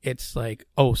 It's like,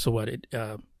 oh, so what?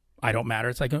 I don't matter.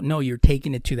 It's like, no, you're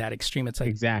taking it to that extreme. It's like,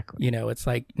 exactly. You know, it's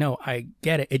like, no, I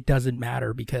get it. It doesn't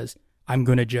matter because I'm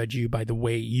going to judge you by the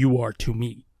way you are to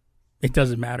me. It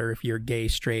doesn't matter if you're gay,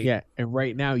 straight. Yeah, and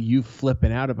right now you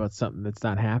flipping out about something that's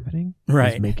not happening.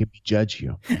 Right. Is making me judge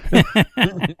you.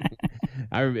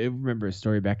 I remember a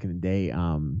story back in the day.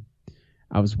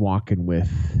 I was walking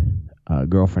with a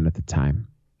girlfriend at the time,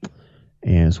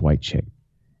 and this white chick,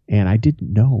 and I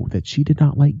didn't know that she did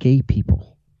not like gay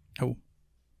people. Oh.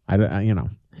 I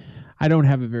don't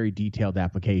have a very detailed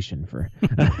application for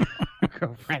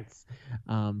girlfriends.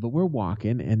 But we're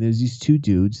walking, and there's these two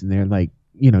dudes, and they're like,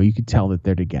 you know, you could tell that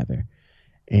they're together,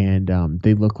 and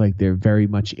they look like they're very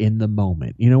much in the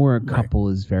moment. You know, where a couple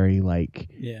is very like,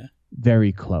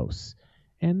 very close,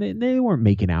 and they weren't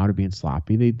making out or being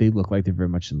sloppy. They look like they're very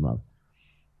much in love.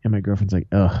 And my girlfriend's like,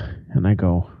 ugh, and I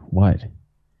go, what?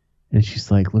 And she's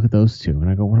like, look at those two, and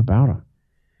I go, what about them?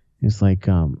 It's like,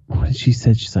 what did she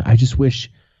said? She's like, I just wish,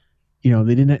 they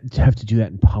didn't have to do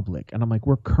that in public. And I'm like,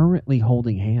 we're currently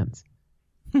holding hands.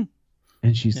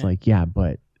 And she's like, yeah,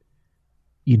 but,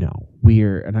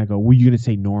 and I go, were you going to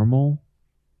say normal?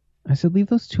 I said, leave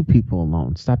those two people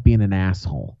alone. Stop being an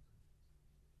asshole.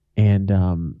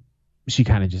 And she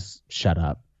kind of just shut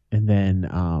up. And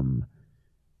then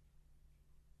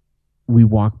we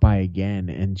walked by again,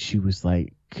 and she was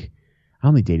like, I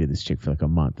only dated this chick for like a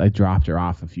month. I dropped her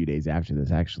off a few days after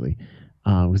this, actually,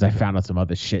 because I found out some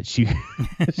other shit she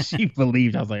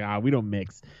believed. I was like, we don't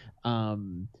mix.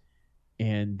 And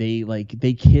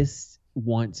they kissed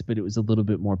once, but it was a little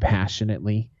bit more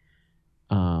passionately.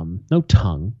 No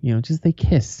tongue, just they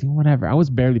kissed, whatever. I was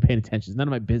barely paying attention. It's none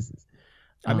of my business.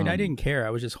 I mean, I didn't care. I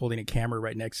was just holding a camera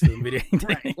right next to the video.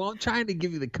 Right. Well, I'm trying to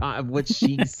give you the of what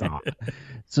she saw.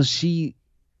 So she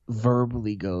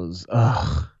verbally goes,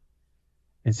 ugh.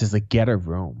 And says, like, get a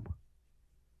room.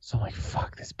 So I'm like,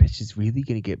 fuck, this bitch is really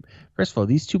going to get... First of all,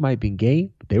 these two might have been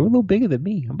gay, but they were a little bigger than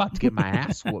me. I'm about to get my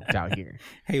ass whooped out here.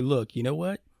 Hey, look, you know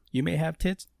what? You may have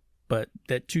tits, but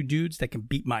that two dudes that can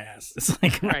beat my ass. It's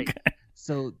like, right. Okay.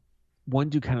 So one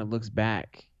dude kind of looks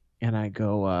back, and I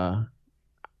go,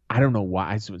 I don't know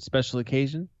why. It's a special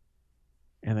occasion.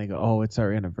 And they go, oh, it's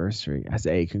our anniversary. I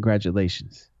say, hey,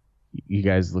 congratulations. You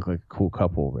guys look like a cool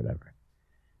couple or whatever.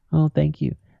 Oh, thank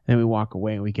you. Then we walk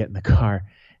away and we get in the car,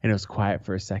 and it was quiet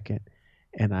for a second.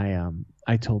 And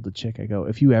I told the chick, I go,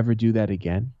 if you ever do that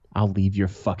again, I'll leave your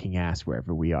fucking ass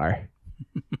wherever we are.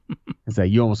 It's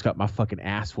like, you almost got my fucking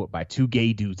ass whooped by two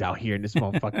gay dudes out here in this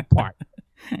motherfucking park.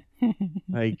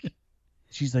 Like,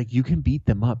 she's like, you can beat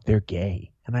them up. They're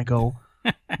gay. And I go,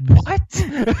 what?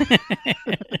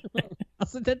 I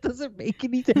said, that doesn't make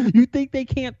any sense. You think they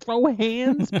can't throw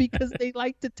hands because they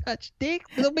like to touch dick?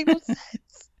 That doesn't make no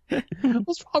sense.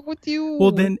 What's wrong with you?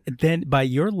 Well, then by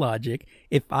your logic,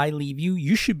 if I leave you,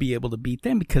 you should be able to beat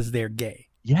them because they're gay.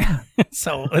 Yeah.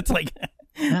 So it's like...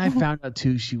 And I found out,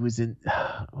 too, she was in...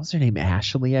 What was her name?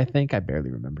 Ashley, I think. I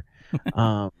barely remember.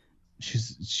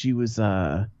 She was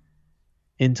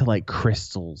into, like,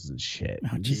 crystals and shit.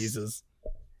 Oh, Jesus.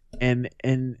 And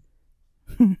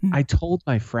I told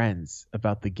my friends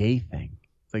about the gay thing.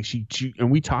 Like, she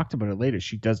and we talked about it later.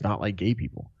 She does not like gay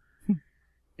people.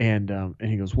 And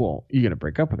he goes, well, you're going to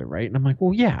break up with her, right? And I'm like,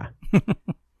 well, yeah.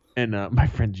 And my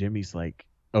friend Jimmy's like,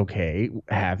 okay,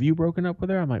 have you broken up with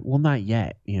her? I'm like, well, not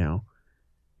yet,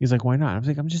 He's like, why not? I was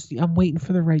like, I'm waiting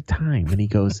for the right time. And he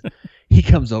goes, he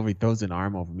comes over, he throws an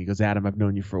arm over me. He goes, Adam, I've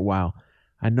known you for a while.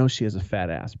 I know she has a fat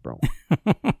ass, bro.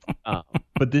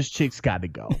 But this chick's got to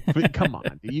go. But come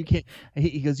on, dude, you can't.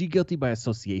 He goes, you're guilty by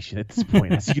association at this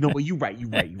point. I said, you know what? You're right.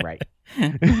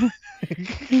 Yeah,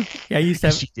 I used to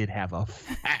have. She did have a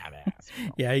fat ass. Bro.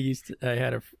 Yeah, I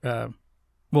had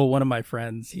one of my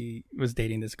friends, he was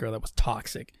dating this girl that was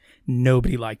toxic.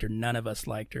 Nobody liked her. None of us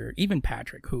liked her. Even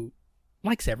Patrick, who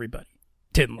likes everybody,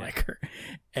 didn't like her.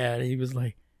 And he was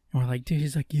like, and we're like, dude,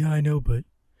 he's like, yeah, I know, but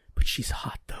she's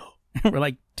hot though. And we're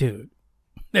like, dude,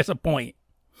 there's a point.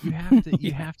 You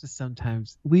have to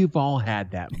sometimes, we've all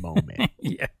had that moment.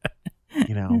 Yeah.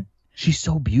 She's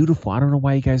so beautiful. I don't know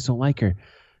why you guys don't like her.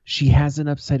 She has an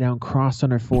upside down cross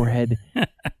on her forehead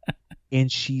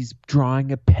and she's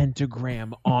drawing a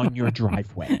pentagram on your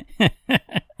driveway.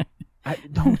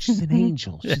 No, she's an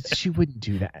angel. She wouldn't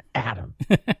do that. Adam.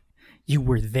 You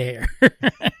were there.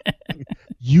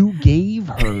 You gave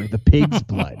her the pig's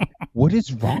blood. What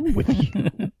is wrong with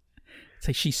you? It's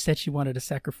like she said she wanted to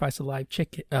sacrifice a live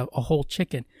chicken, a whole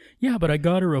chicken. Yeah, but I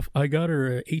got her a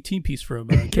 18-piece from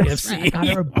KFC. Right. I got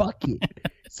her a bucket,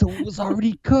 so it was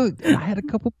already cooked. And I had a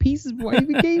couple pieces before I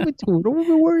even gave it to her. Don't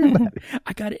even worry about it.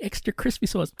 I got it extra crispy,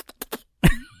 so it's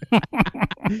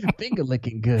finger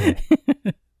licking good.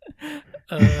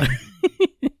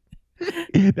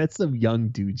 That's some young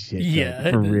dude shit. Yeah,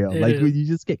 though, for real. Like when you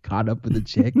just get caught up with a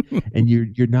chick and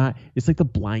you're not. It's like the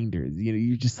blinders.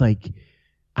 You're just like,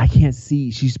 I can't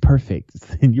see. She's perfect,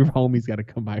 and your homie's got to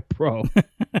come by pro.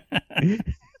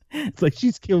 It's like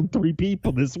she's killed 3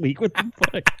 people this week. What the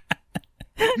fuck?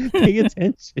 Pay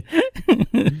attention.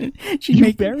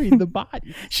 You buried the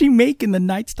body. She making the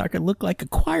Night Stalker look like a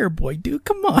choir boy, dude.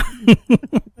 Come on.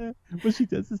 Well, she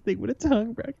does this thing with a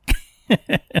tongue, bro.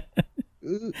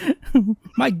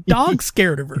 My dog's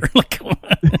scared of her. Like, come on.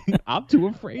 I'm too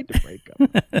afraid to break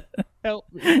up.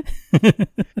 Help me.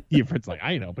 Your friend's like,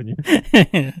 I ain't helping you.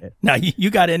 No, you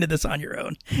got into this on your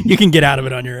own. You can get out of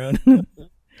it on your own.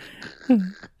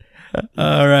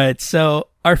 All right. So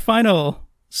our final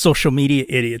social media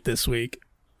idiot this week,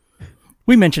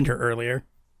 we mentioned her earlier.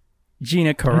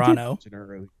 Gina Carano.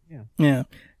 Yeah,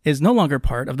 is no longer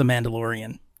part of The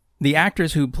Mandalorian. The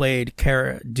actress who played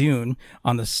Cara Dune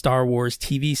on the Star Wars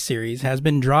TV series has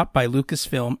been dropped by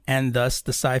Lucasfilm and thus the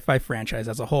sci-fi franchise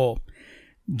as a whole.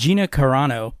 Gina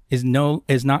Carano is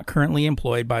not currently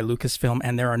employed by Lucasfilm,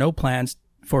 and there are no plans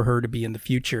for her to be in the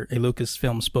future, a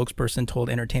Lucasfilm spokesperson told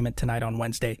Entertainment Tonight on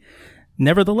Wednesday.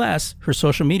 Nevertheless, her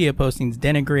social media postings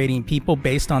denigrating people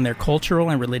based on their cultural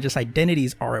and religious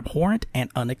identities are abhorrent and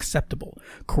unacceptable.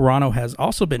 Carano has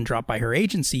also been dropped by her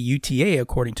agency, UTA,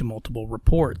 according to multiple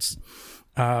reports.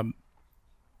 ET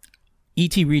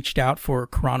reached out for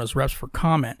Carano's reps for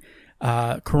comment.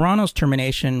 Carano's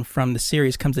termination from the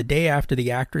series comes a day after the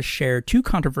actress shared 2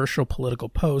 controversial political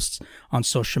posts on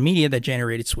social media that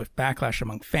generated swift backlash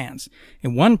among fans.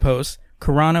 In one post,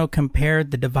 Carano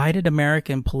compared the divided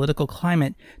American political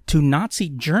climate to Nazi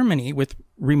Germany with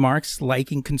remarks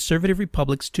liking conservative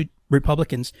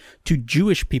Republicans to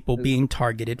Jewish people being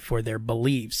targeted for their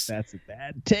beliefs. That's a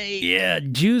bad take. Yeah,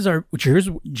 Jews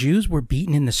were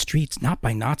beaten in the streets not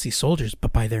by Nazi soldiers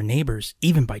but by their neighbors,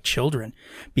 even by children.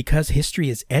 Because history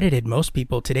is edited, most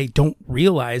people today don't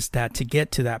realize that to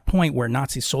get to that point where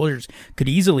Nazi soldiers could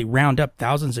easily round up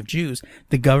thousands of Jews,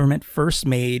 the government first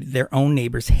made their own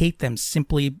neighbors hate them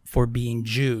simply for being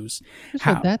Jews.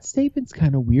 So that statement's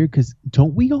kind of weird because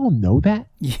don't we all know that?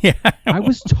 Yeah. I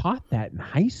was taught that in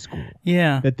high school.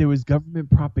 Yeah. That there was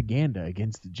government propaganda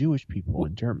against the Jewish people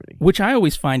in Germany. Which I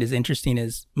always find is interesting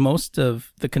is most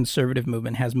of the conservative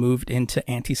movement has moved into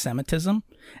anti-Semitism.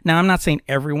 Now, I'm not saying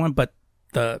everyone, but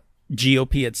the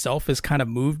GOP itself has kind of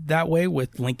moved that way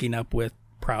with linking up with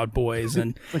Proud Boys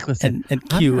and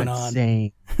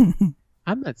QAnon.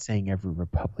 I'm not saying every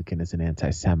Republican is an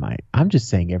anti-Semite. I'm just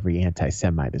saying every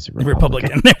anti-Semite is a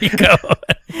Republican. There you go.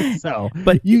 So,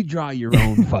 but you draw your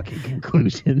own fucking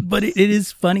conclusions. But it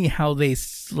is funny how they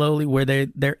slowly, where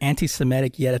they're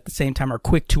anti-Semitic, yet at the same time are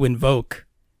quick to invoke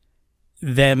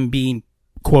them being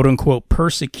quote unquote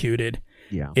persecuted.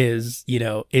 Yeah, is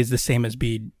the same as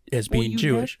being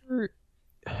Jewish.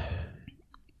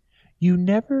 You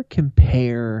never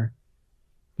compare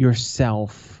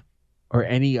yourself or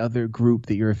any other group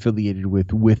that you're affiliated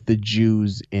with the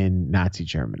Jews in Nazi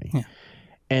Germany.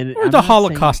 Yeah. Or the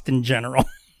Holocaust in general.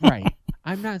 Right.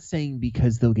 I'm not saying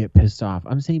because they'll get pissed off.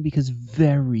 I'm saying because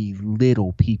very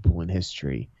little people in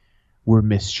history were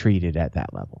mistreated at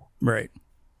that level. Right.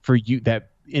 For you,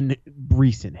 that in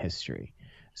recent history.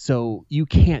 So you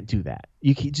can't do that.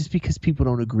 You can't, just because people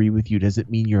don't agree with you doesn't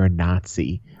mean you're a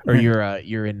Nazi or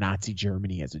you're in Nazi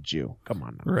Germany as a Jew. Come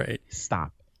on now. Right.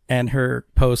 Stop. And her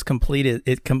post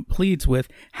completes with,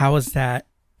 how is that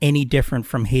any different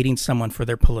from hating someone for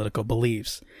their political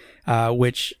beliefs?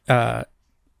 Which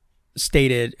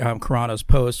stated Carano's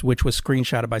post, which was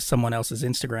screenshotted by someone else's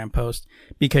Instagram post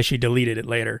because she deleted it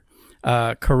later.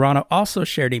 Carano also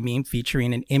shared a meme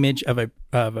featuring an image of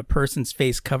a person's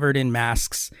face covered in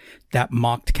masks that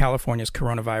mocked California's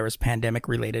coronavirus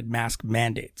pandemic-related mask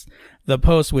mandates. The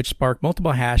post, which sparked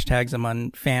multiple hashtags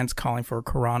among fans calling for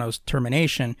Carano's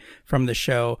termination from the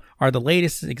show, are the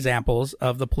latest examples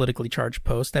of the politically charged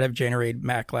posts that have generated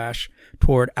backlash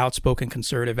toward outspoken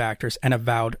conservative actors and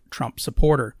avowed Trump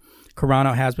supporter.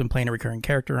 Carano has been playing a recurring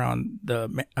character on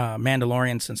The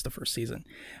Mandalorian since the first season.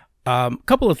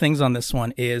 Couple of things on this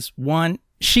one is, one,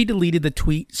 she deleted the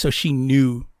tweet, so she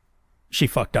knew she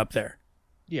fucked up there.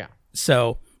 Yeah.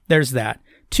 So there's that.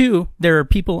 Two, there are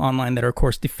people online that are, of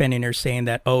course, defending her, saying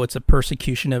that, oh, it's a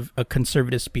persecution of a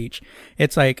conservative speech.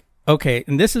 It's like, okay,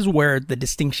 and this is where the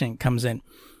distinction comes in.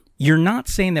 You're not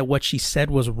saying that what she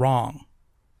said was wrong.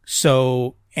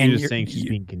 So, and you're saying she's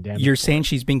being condemned. You're saying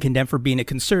she's being condemned for being a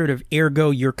conservative.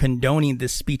 Ergo, you're condoning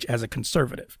this speech as a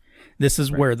conservative. This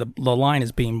is where the line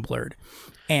is being blurred.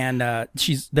 And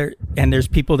she's there, and there's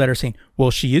people that are saying,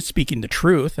 well, she is speaking the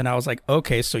truth. And I was like,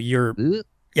 okay, so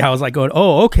I was like going,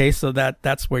 oh, okay, so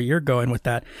that's where you're going with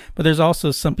that. But there's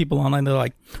also some people online that are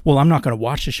like, well, I'm not going to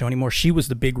watch the show anymore. She was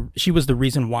the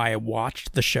reason why I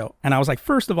watched the show. And I was like,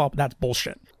 first of all, that's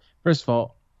bullshit. First of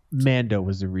all, Mando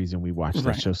was the reason we watched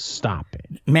that show. Stop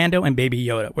it. Mando and Baby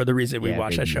Yoda were the reason we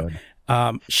watched that show.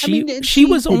 She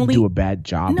was only do a bad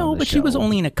job. No, but she was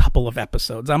only in a couple of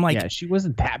episodes. I'm like, yeah, she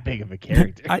wasn't that big of a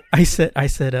character. I said,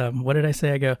 what did I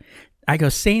say? I go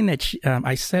saying that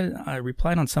I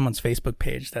replied on someone's Facebook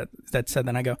page that said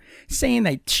that. I go saying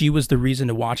that she was the reason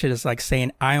to watch it is like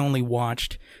saying I only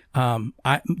watched.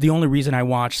 The only reason I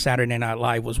watched Saturday Night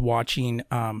Live was watching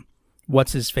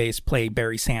what's his face play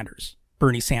Bernie Sanders.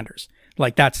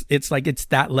 Like it's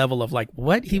that level of like,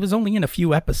 what? He was only in a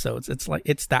few episodes. It's like,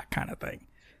 it's that kind of thing.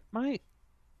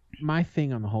 My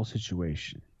thing on the whole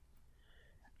situation,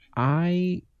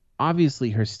 obviously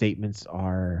her statements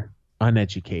are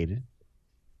uneducated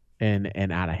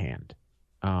and out of hand.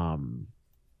 and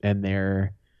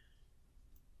they're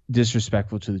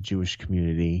disrespectful to the Jewish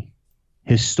community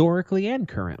historically and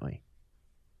currently.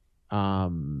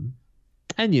 And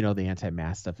the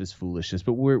anti-mask stuff is foolishness,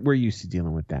 but we're used to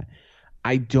dealing with that.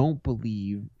 I don't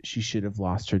believe she should have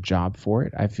lost her job for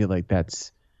it. I feel like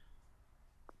that's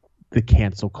the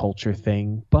cancel culture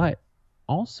thing, but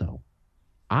also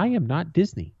I am not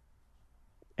Disney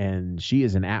and she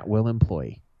is an at-will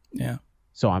employee. Yeah.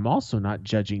 So I'm also not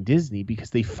judging Disney because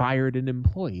they fired an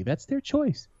employee. That's their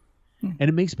choice. And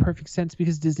it makes perfect sense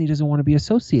because Disney doesn't want to be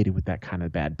associated with that kind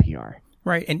of bad PR.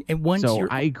 Right. And once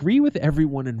I agree with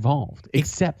everyone involved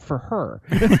except for her.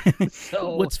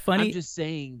 So what's funny, I'm just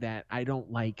saying that I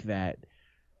don't like that.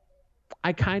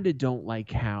 I kind of don't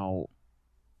like how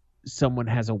someone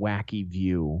has a wacky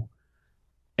view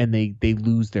and they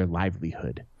lose their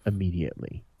livelihood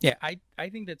immediately. Yeah, I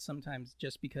think that sometimes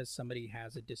just because somebody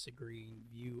has a disagreeing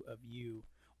view of you,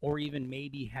 or even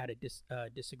maybe had a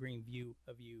disagreeing view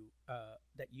of you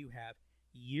that you have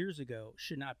years ago,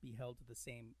 should not be held to the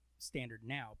same standard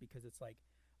now, because it's like,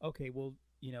 okay, well,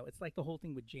 it's like the whole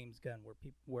thing with James Gunn,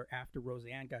 where after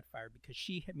Roseanne got fired because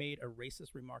she had made a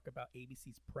racist remark about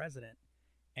ABC's president,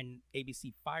 and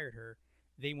ABC fired her,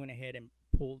 they went ahead and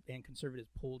conservatives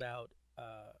pulled out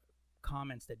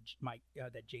comments that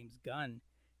that James Gunn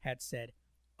had said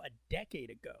a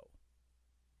decade ago,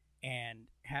 and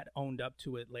had owned up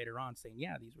to it later on, saying,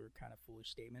 yeah, these were kind of foolish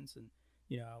statements, and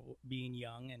being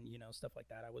young and stuff like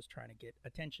that, I was trying to get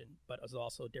attention, but it was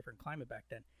also a different climate back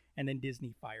then. And then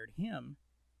Disney fired him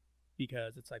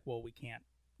because it's like, well, we can't,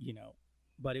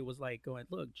 but it was like going,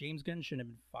 look, James Gunn shouldn't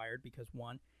have been fired because,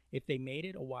 one, if they made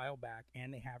it a while back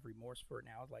and they have remorse for it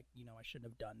now, like, I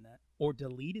shouldn't have done that, or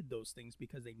deleted those things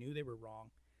because they knew they were wrong,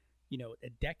 a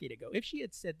decade ago. If she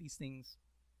had said these things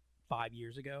 5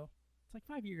 years ago, it's like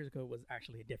 5 years ago was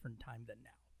actually a different time than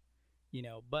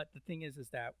now, but the thing is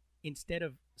that instead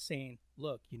of saying,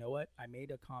 look, you know what, I made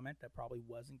a comment that probably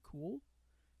wasn't cool,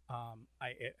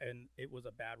 and it was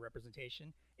a bad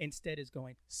representation, instead is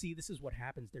going, see, this is what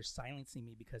happens, they're silencing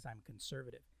me because I'm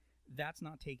conservative. That's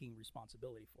not taking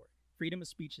responsibility for it. Freedom of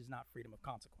speech is not freedom of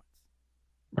consequence.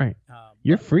 Right.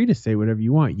 You're free to say whatever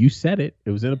you want. You said it.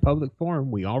 It was in a public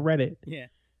forum. We all read it. Yeah.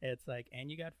 It's like, and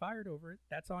you got fired over it.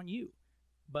 That's on you.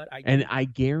 But I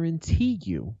guarantee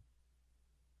you,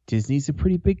 Disney's a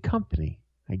pretty big company.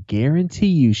 I guarantee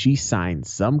you she signed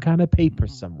some kind of paper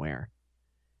somewhere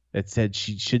that said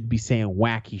she should be saying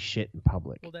wacky shit in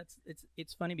public. Well,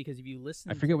 it's funny because if you listen,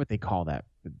 I forget what they call that.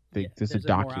 There's a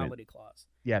document. Morality clause.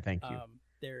 Yeah, thank you.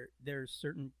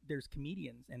 There's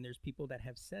comedians and there's people that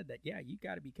have said that, yeah, you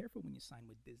got to be careful when you sign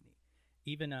with Disney.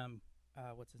 Even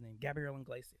what's his name, Gabriel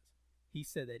Iglesias. He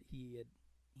said that he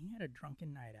had a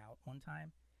drunken night out one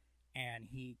time, and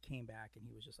he came back and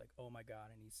he was just like, oh my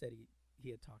god, and he said he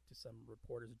had talked to some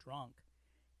reporters drunk,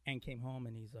 and came home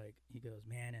and he goes,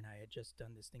 man, and I had just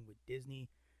done this thing with Disney,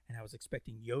 and I was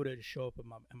expecting Yoda to show up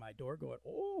at my door going,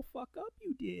 oh, fuck up,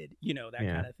 you did, that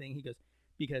kind of thing. He goes,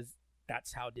 because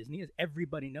that's how Disney is.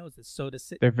 Everybody knows this. So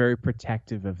they're very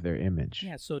protective of their image.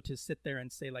 Yeah. So to sit there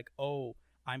and say like, oh,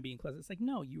 I'm being close. It's like,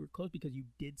 no, you were close because you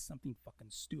did something fucking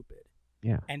stupid.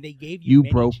 Yeah. And they gave you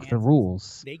many broke chances. The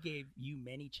rules. They gave you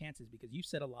many chances because you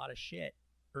said a lot of shit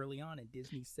early on, and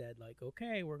Disney said like,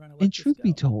 okay, we're gonna let and this truth go.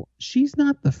 Be told, she's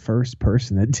not the first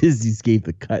person that Disney's gave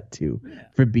the cut to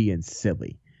for being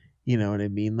silly. You know what I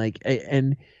mean? Like,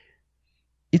 and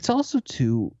it's also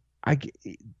too,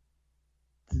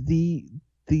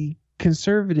 the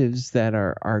conservatives that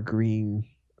are agreeing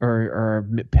or are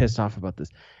pissed off about this,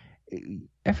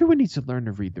 everyone needs to learn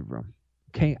to read the room.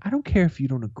 Okay, I don't care if you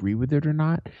don't agree with it or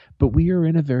not, but we are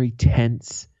in a very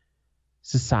tense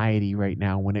society right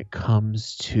now when it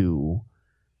comes to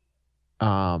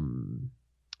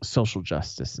social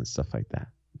justice and stuff like that.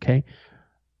 Okay,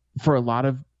 for a lot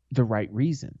of the right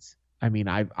reasons. I mean,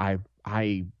 I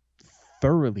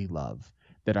thoroughly love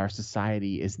that our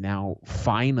society is now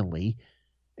finally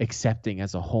accepting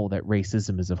as a whole that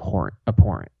racism is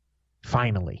abhorrent.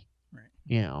 Finally.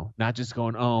 Right. Not just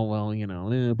going, oh,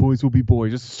 well, boys will be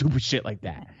boys, just stupid shit like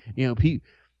that.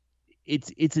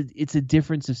 It's a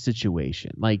difference of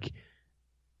situation. Like,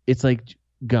 it's like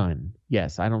Gunn.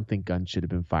 Yes, I don't think Gunn should have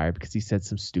been fired because he said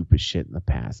some stupid shit in the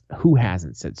past. Who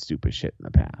hasn't said stupid shit in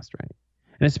the past, right?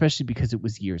 And especially because it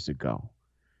was years ago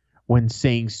when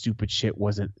saying stupid shit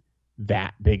wasn't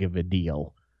that big of a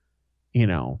deal,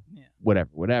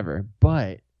 whatever.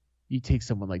 But you take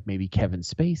someone like maybe Kevin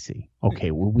Spacey.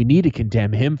 Okay, well, we need to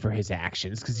condemn him for his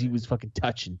actions because he was fucking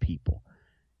touching people,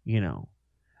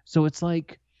 So it's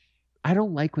like, I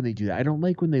don't like when they do that. I don't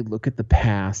like when they look at the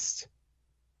past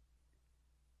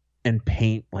and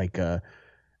paint like a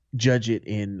judge it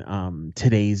in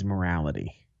today's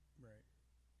morality.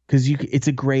 Because it's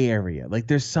a gray area. Like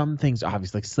there's some things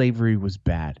obvious, like slavery was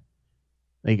bad.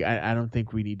 Like I don't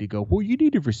think we need to go, well, you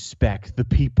need to respect the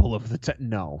people of the time.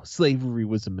 No, slavery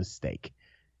was a mistake.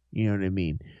 You know what I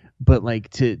mean? But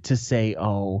like to say,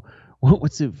 oh,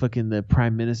 what's it fucking the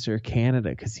Prime Minister of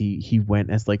Canada, because he went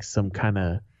as like some kind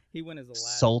of he went as Aladdin.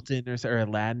 Sultan or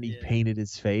Aladdin. He painted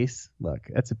his face. Look,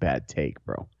 that's a bad take,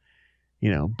 bro.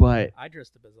 You know, but I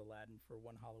dressed up as Aladdin for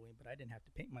one Halloween, but I didn't have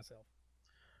to paint myself.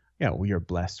 Yeah, well, you're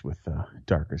blessed with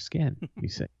darker skin, you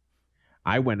say.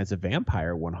 I went as a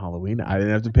vampire one Halloween. I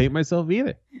didn't have to paint myself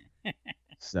either.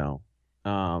 So,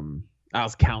 I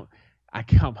count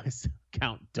myself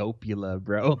Count Dopula,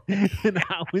 bro. And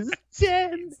I was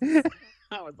 10.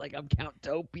 I was like, I'm Count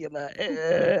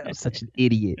Dopula. I'm such an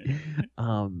idiot.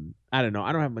 I don't know.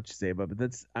 I don't have much to say about it,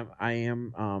 but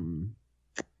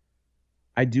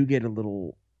I do get a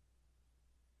little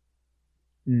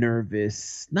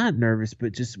not nervous,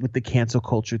 but just with the cancel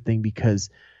culture thing,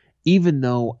 because even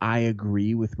though I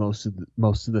agree with most of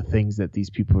the things that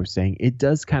these people are saying, it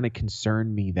does kind of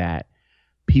concern me that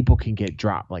people can get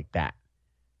dropped like that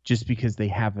just because they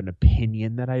have an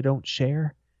opinion that I don't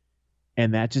share,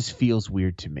 and that just feels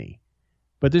weird to me.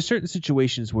 But there's certain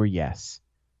situations where yes,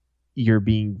 you're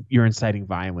inciting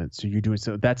violence, or you're doing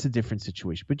so. That's a different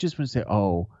situation. But just when you say,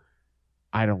 oh,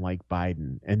 I don't like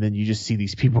Biden, and then you just see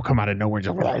these people come out of nowhere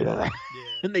and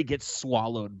and they get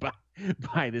swallowed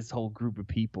by this whole group of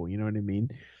people. You know what I mean?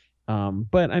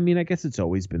 But I mean, I guess it's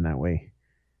always been that way.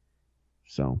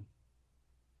 So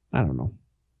I don't know.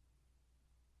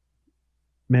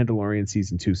 Mandalorian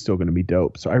season 2 is still going to be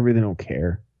dope, so I really don't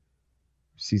care.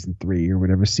 Season 3 or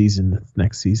whatever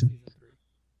next season.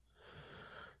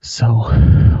 So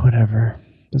whatever,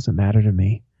 doesn't matter to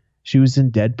me. She was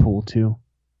in Deadpool too.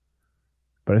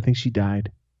 But I think she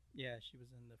died. Yeah, she was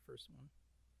in the first one.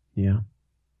 Yeah.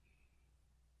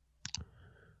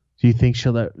 Do you think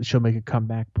she'll make a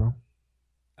comeback, bro?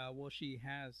 Well, she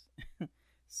has.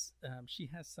 She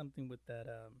has something with that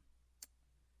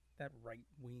right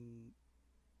wing.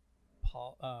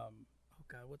 Paul. Oh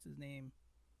God, what's his name?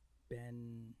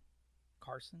 Ben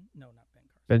Carson? No, not Ben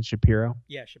Carson. Ben Shapiro.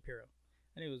 Yeah, Shapiro.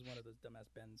 I think it was one of those dumbass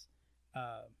Bens.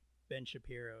 Ben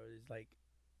Shapiro is like.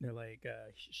 They're like,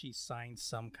 she signed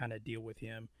some kind of deal with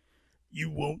him. You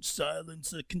won't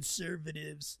silence the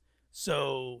conservatives,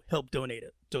 so help donate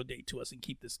to us and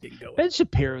keep this thing going. Ben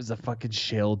Shapiro's a fucking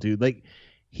shill, dude. Like,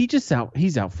 he's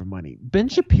out for money. Ben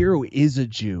Shapiro is a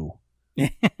Jew. Yeah.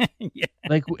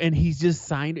 Like, and he's just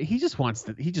signed. He just wants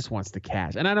the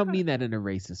cash, and I don't mean that in a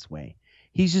racist way.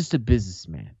 He's just a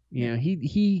businessman. You know,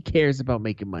 he cares about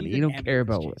making money. He don't care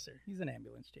about what. He's an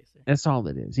ambulance chaser. That's all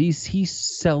it is. He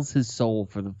sells his soul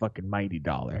for the fucking mighty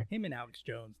dollar. Him and Alex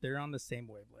Jones, they're on the same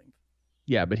wavelength.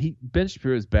 Yeah, but Ben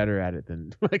Shapiro is better at it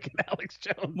than fucking Alex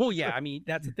Jones. Well, yeah, I mean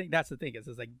that's the thing. That's the thing. It's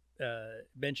like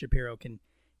Ben Shapiro can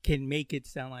make it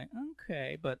sound like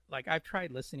okay, but like I've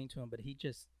tried listening to him, but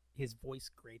his voice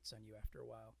grates on you after a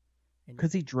while.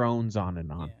 Because he drones on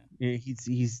and on. Yeah.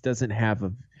 He doesn't have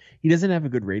a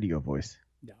good radio voice.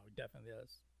 No, he definitely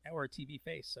does. Or a TV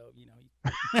face, so you know.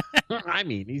 I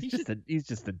mean, he's just a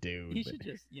dude. He should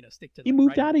just stick to. He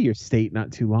moved out of your state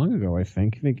not too long ago, I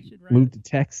think. He moved to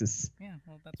Texas. Yeah,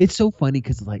 well, it's so funny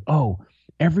because like, oh,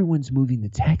 everyone's moving to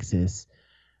Texas,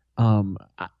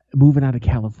 moving out of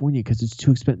California because it's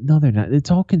too expensive. No, they're not.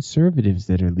 It's all conservatives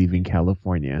that are leaving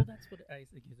California. Well, that's what I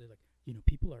think. They're like,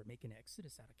 people are making an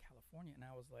exodus out of California, and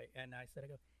I was like, I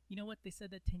go, you know what? They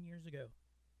said that 10 years ago,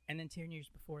 and then 10 years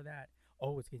before that.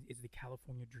 Oh, is the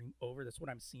California dream over? That's what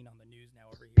I'm seeing on the news now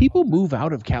over here. People move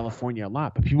out of California a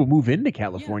lot, but people move into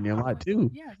California a lot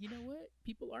too. Yeah, you know what?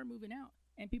 People are moving out,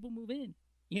 and people move in.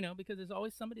 Because there's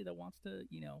always somebody that wants to,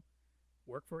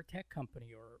 work for a tech company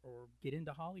or get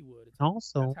into Hollywood.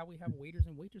 That's how we have waiters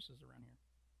and waitresses around here.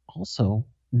 Also,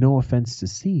 no offense to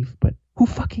Steve, but who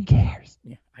fucking cares?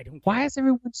 Yeah, I don't care. Why is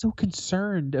everyone so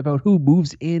concerned about who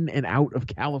moves in and out of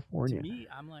California? To me,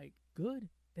 I'm like, good.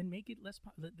 Then make it less.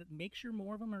 Make sure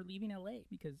more of them are leaving LA,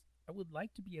 because I would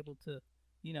like to be able to,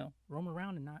 roam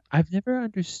around and not. I've never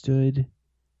understood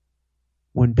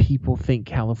when people think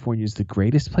California is the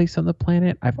greatest place on the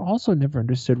planet. I've also never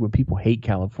understood when people hate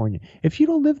California. If you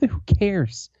don't live there, who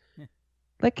cares?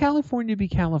 Let California be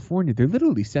California. They're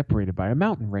literally separated by a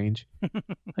mountain range.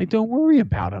 Like, don't worry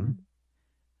about them.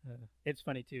 It's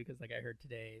funny too, because like I heard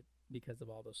today, because of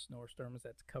all those snowstorms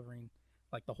that's covering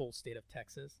like the whole state of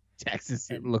Texas.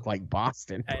 It looked like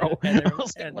Boston, bro. I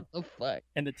was like, what the fuck?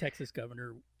 And the Texas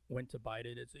governor went to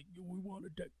Biden and said, we want a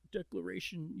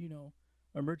declaration,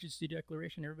 emergency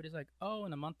declaration. Everybody's like, oh,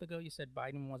 and a month ago you said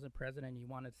Biden wasn't president and you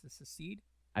wanted to secede.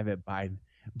 I bet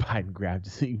Biden grabbed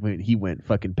his, he went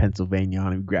fucking Pennsylvania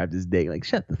on him, grabbed his dick, like,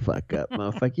 shut the fuck up,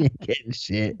 motherfucker, you ain't getting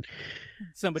shit.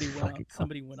 Somebody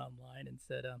went online and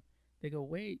said, they go,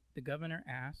 wait, the governor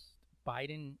asked,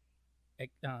 Biden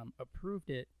approved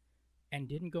it, and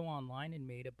didn't go online and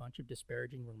made a bunch of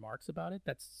disparaging remarks about it.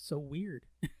 That's so weird.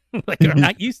 Like, I'm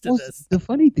not used to this. The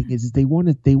funny thing is they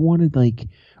wanted like,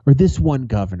 or this one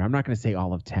governor, I'm not going to say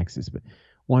all of Texas, but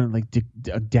wanted like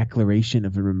a declaration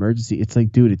of an emergency. It's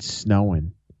like, dude, it's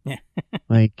snowing.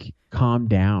 Like, calm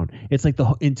down. It's like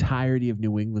the entirety of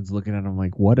New England's looking at him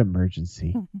like, what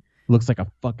emergency? Looks like a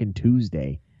fucking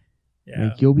Tuesday. Yeah.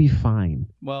 Like, you'll be fine.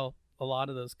 Well, a lot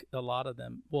of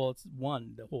them. Well, it's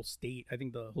the whole state. I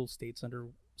think the whole state's under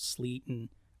sleet and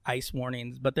ice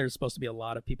warnings, but there's supposed to be a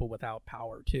lot of people without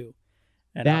power too.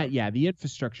 And the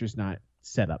infrastructure's not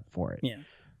set up for it. Yeah.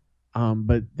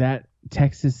 But that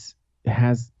Texas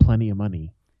has plenty of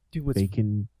money. Dude, they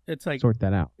can it's like sort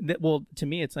that out. Well, to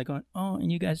me, it's like going, oh,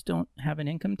 and you guys don't have an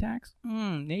income tax?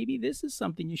 Maybe this is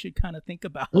something you should kind of think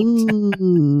about.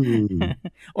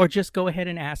 Or just go ahead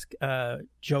and ask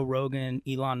Joe Rogan,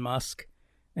 Elon Musk,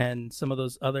 and some of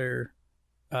those other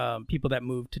people that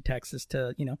moved to Texas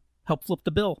to, help flip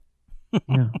the bill.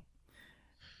 Yeah.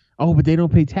 Oh, but they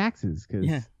don't pay taxes because.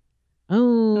 Yeah.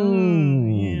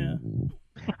 Yeah.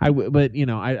 But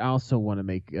I also want to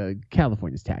make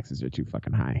California's taxes are too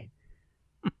fucking high.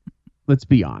 Let's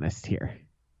be honest here.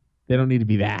 They don't need to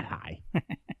be that high.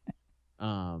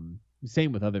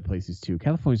 Same with other places too.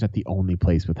 California's not the only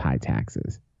place with high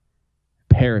taxes.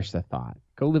 Perish the thought.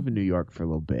 Go live in New York for a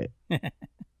little bit,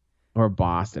 or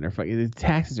Boston, or the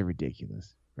taxes are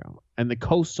ridiculous, bro. And the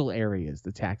coastal areas,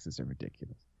 the taxes are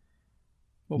ridiculous.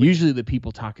 Usually the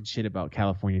people talking shit about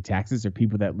California taxes are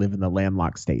people that live in the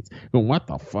landlocked states. But what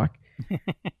the fuck?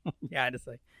 Yeah, just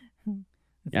like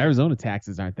Arizona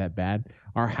taxes aren't that bad.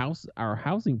 Our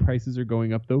housing prices are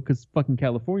going up though because fucking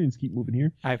Californians keep moving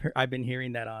here. I've been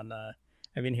hearing that on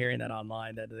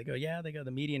online that they go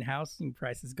the median housing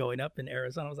price is going up in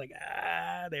Arizona. I was like,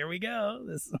 there we go.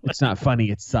 It's not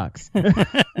funny. It sucks.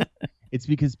 It's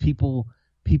because people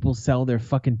sell their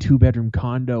fucking 2-bedroom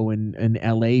condo in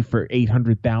LA for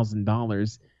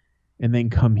 $800,000 and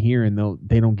then come here and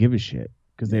they don't give a shit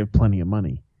because they have plenty of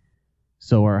money.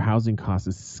 So our housing cost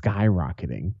is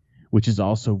skyrocketing, which is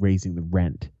also raising the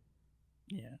rent.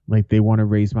 Yeah. Like, they want to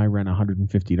raise my rent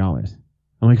 $150.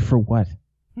 I'm like, for what?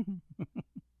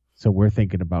 So we're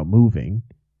thinking about moving.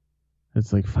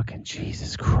 It's like, fucking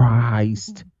Jesus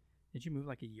Christ. Did you move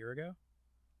like a year ago?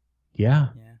 Yeah.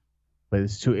 Yeah. But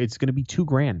it's going to be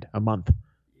 $2,000 a month.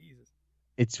 Jesus.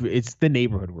 It's the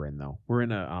neighborhood we're in though. We're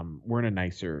in a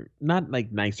nicer, not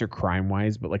like nicer crime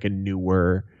wise, but like a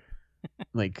newer,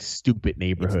 like stupid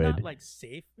neighborhood. It's not like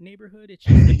safe neighborhood. It's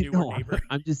just a newer neighborhood.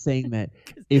 I'm just saying that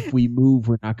if we move,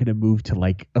 we're not going to move to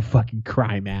like a fucking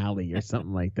crime alley or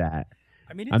something like that.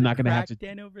 I mean, it's I'm not going to have to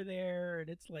den over there, and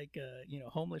it's like a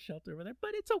homeless shelter over there,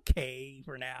 but it's okay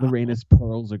for now. Lorena's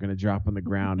pearls are going to drop on the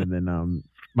ground, and then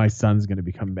my son's going to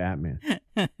become Batman.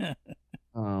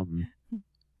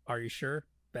 Are you sure,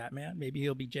 Batman? Maybe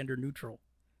he'll be gender neutral.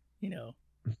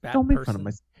 Don't make fun of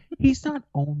my. He's not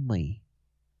only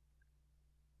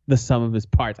the sum of his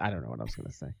parts. I don't know what I was going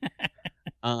to say.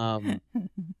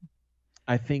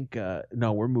 I think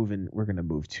no, we're moving. We're going to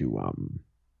move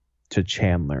to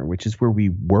Chandler, which is where we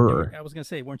were. I was going to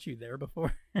say, weren't you there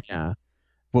before? Yeah.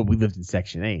 Well, we lived in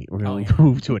Section 8. We're going to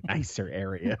move to a nicer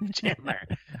area of Chandler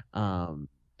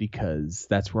because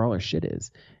that's where all our shit is.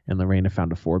 And Lorena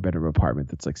found a 4-bedroom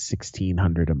apartment that's like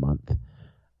 $1,600 a month.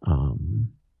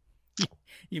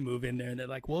 You move in there and they're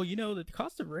like, well, the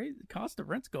cost of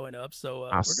rent's going up, so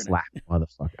I'll slap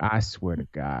motherfucker. I swear to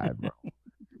God, bro.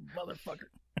 Motherfucker.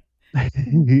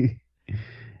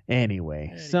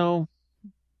 Anyway, so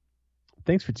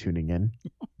thanks for tuning in.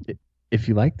 If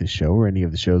you like the show or any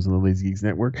of the shows on the Lazy Geeks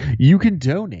Network, you can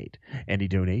donate. Any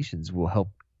donations will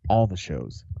help all the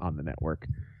shows on the network.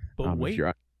 But wait,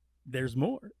 there's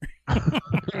more.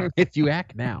 If you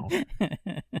act now,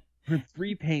 for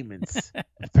 3 payments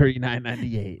of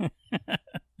 $39.98,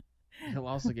 you'll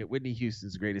also get Whitney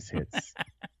Houston's greatest hits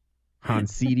on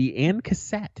CD and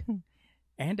cassette.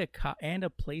 And a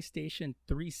PlayStation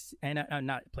 3 and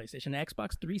not PlayStation, an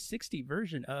Xbox 360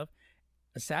 version of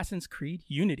Assassin's Creed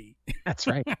Unity. That's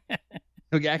right.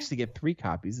 You'll actually get 3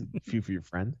 copies, a few for your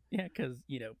friend. Yeah, because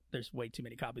there's way too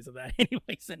many copies of that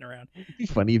anyway sitting around. It'd be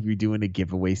funny if you're doing a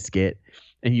giveaway skit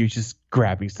and you're just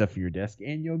grabbing stuff from your desk,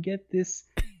 and you'll get this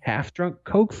half-drunk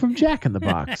Coke from Jack in the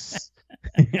Box.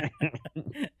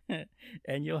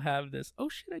 And you'll have this. Oh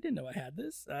shit! I didn't know I had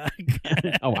this.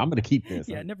 Oh, I'm gonna keep this.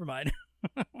 Yeah, never mind.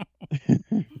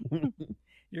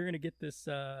 You're going to get this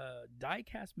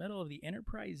die-cast metal of the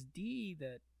Enterprise D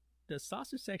that the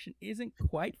saucer section isn't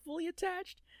quite fully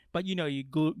attached, but you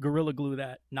gorilla glue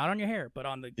that, not on your hair, but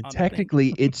on the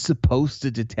technically it's supposed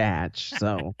to detach,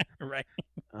 so right.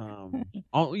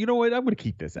 You know what, I'm gonna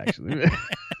keep this actually.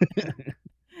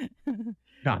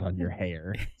 Not on your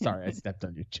hair. Sorry, I stepped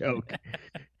on your joke.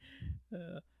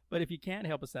 But if you can't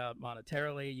help us out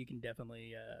monetarily, you can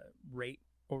definitely rate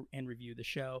and review the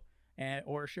show,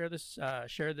 or share this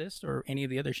or any of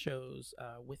the other shows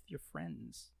with your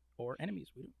friends or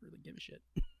enemies. We don't really give a shit.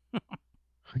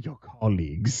 Your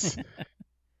colleagues.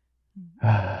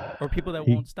 Or people that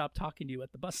won't stop talking to you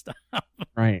at the bus stop.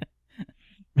 Right.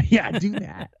 Yeah, do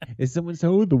that. If someone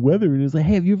says, the weather, and it's like,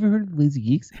 hey, have you ever heard of Lazy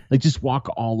Geeks? Like, just walk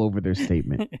all over their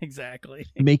statement. Exactly.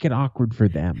 Make it awkward for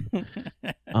them.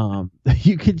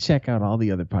 You can check out all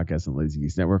the other podcasts on Lazy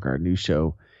Geeks Network. Our new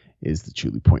show is the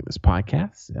Truly Pointless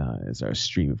Podcast. It's our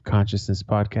Stream of Consciousness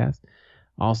podcast.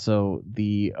 Also,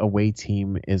 the Away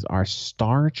Team is our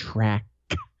Star Trek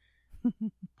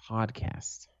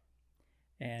podcast.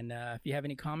 And if you have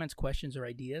any comments, questions, or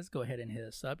ideas, go ahead and hit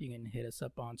us up. You can hit us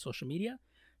up on social media,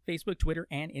 Facebook, Twitter,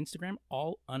 and Instagram,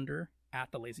 all under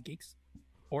 @TheLazyGeeks.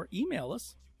 Or email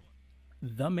us,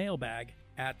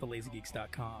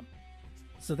 themailbag@thelazygeeks.com.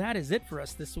 So that is it for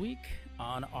us this week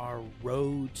on our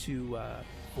road to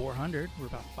 400. We're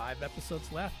about 5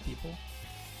 episodes left, people.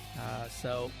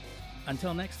 So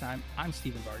until next time, I'm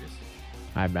Stephen Vargas.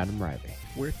 I'm Adam Riley.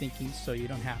 We're thinking so you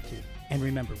don't have to. And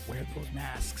remember, wear those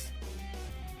masks.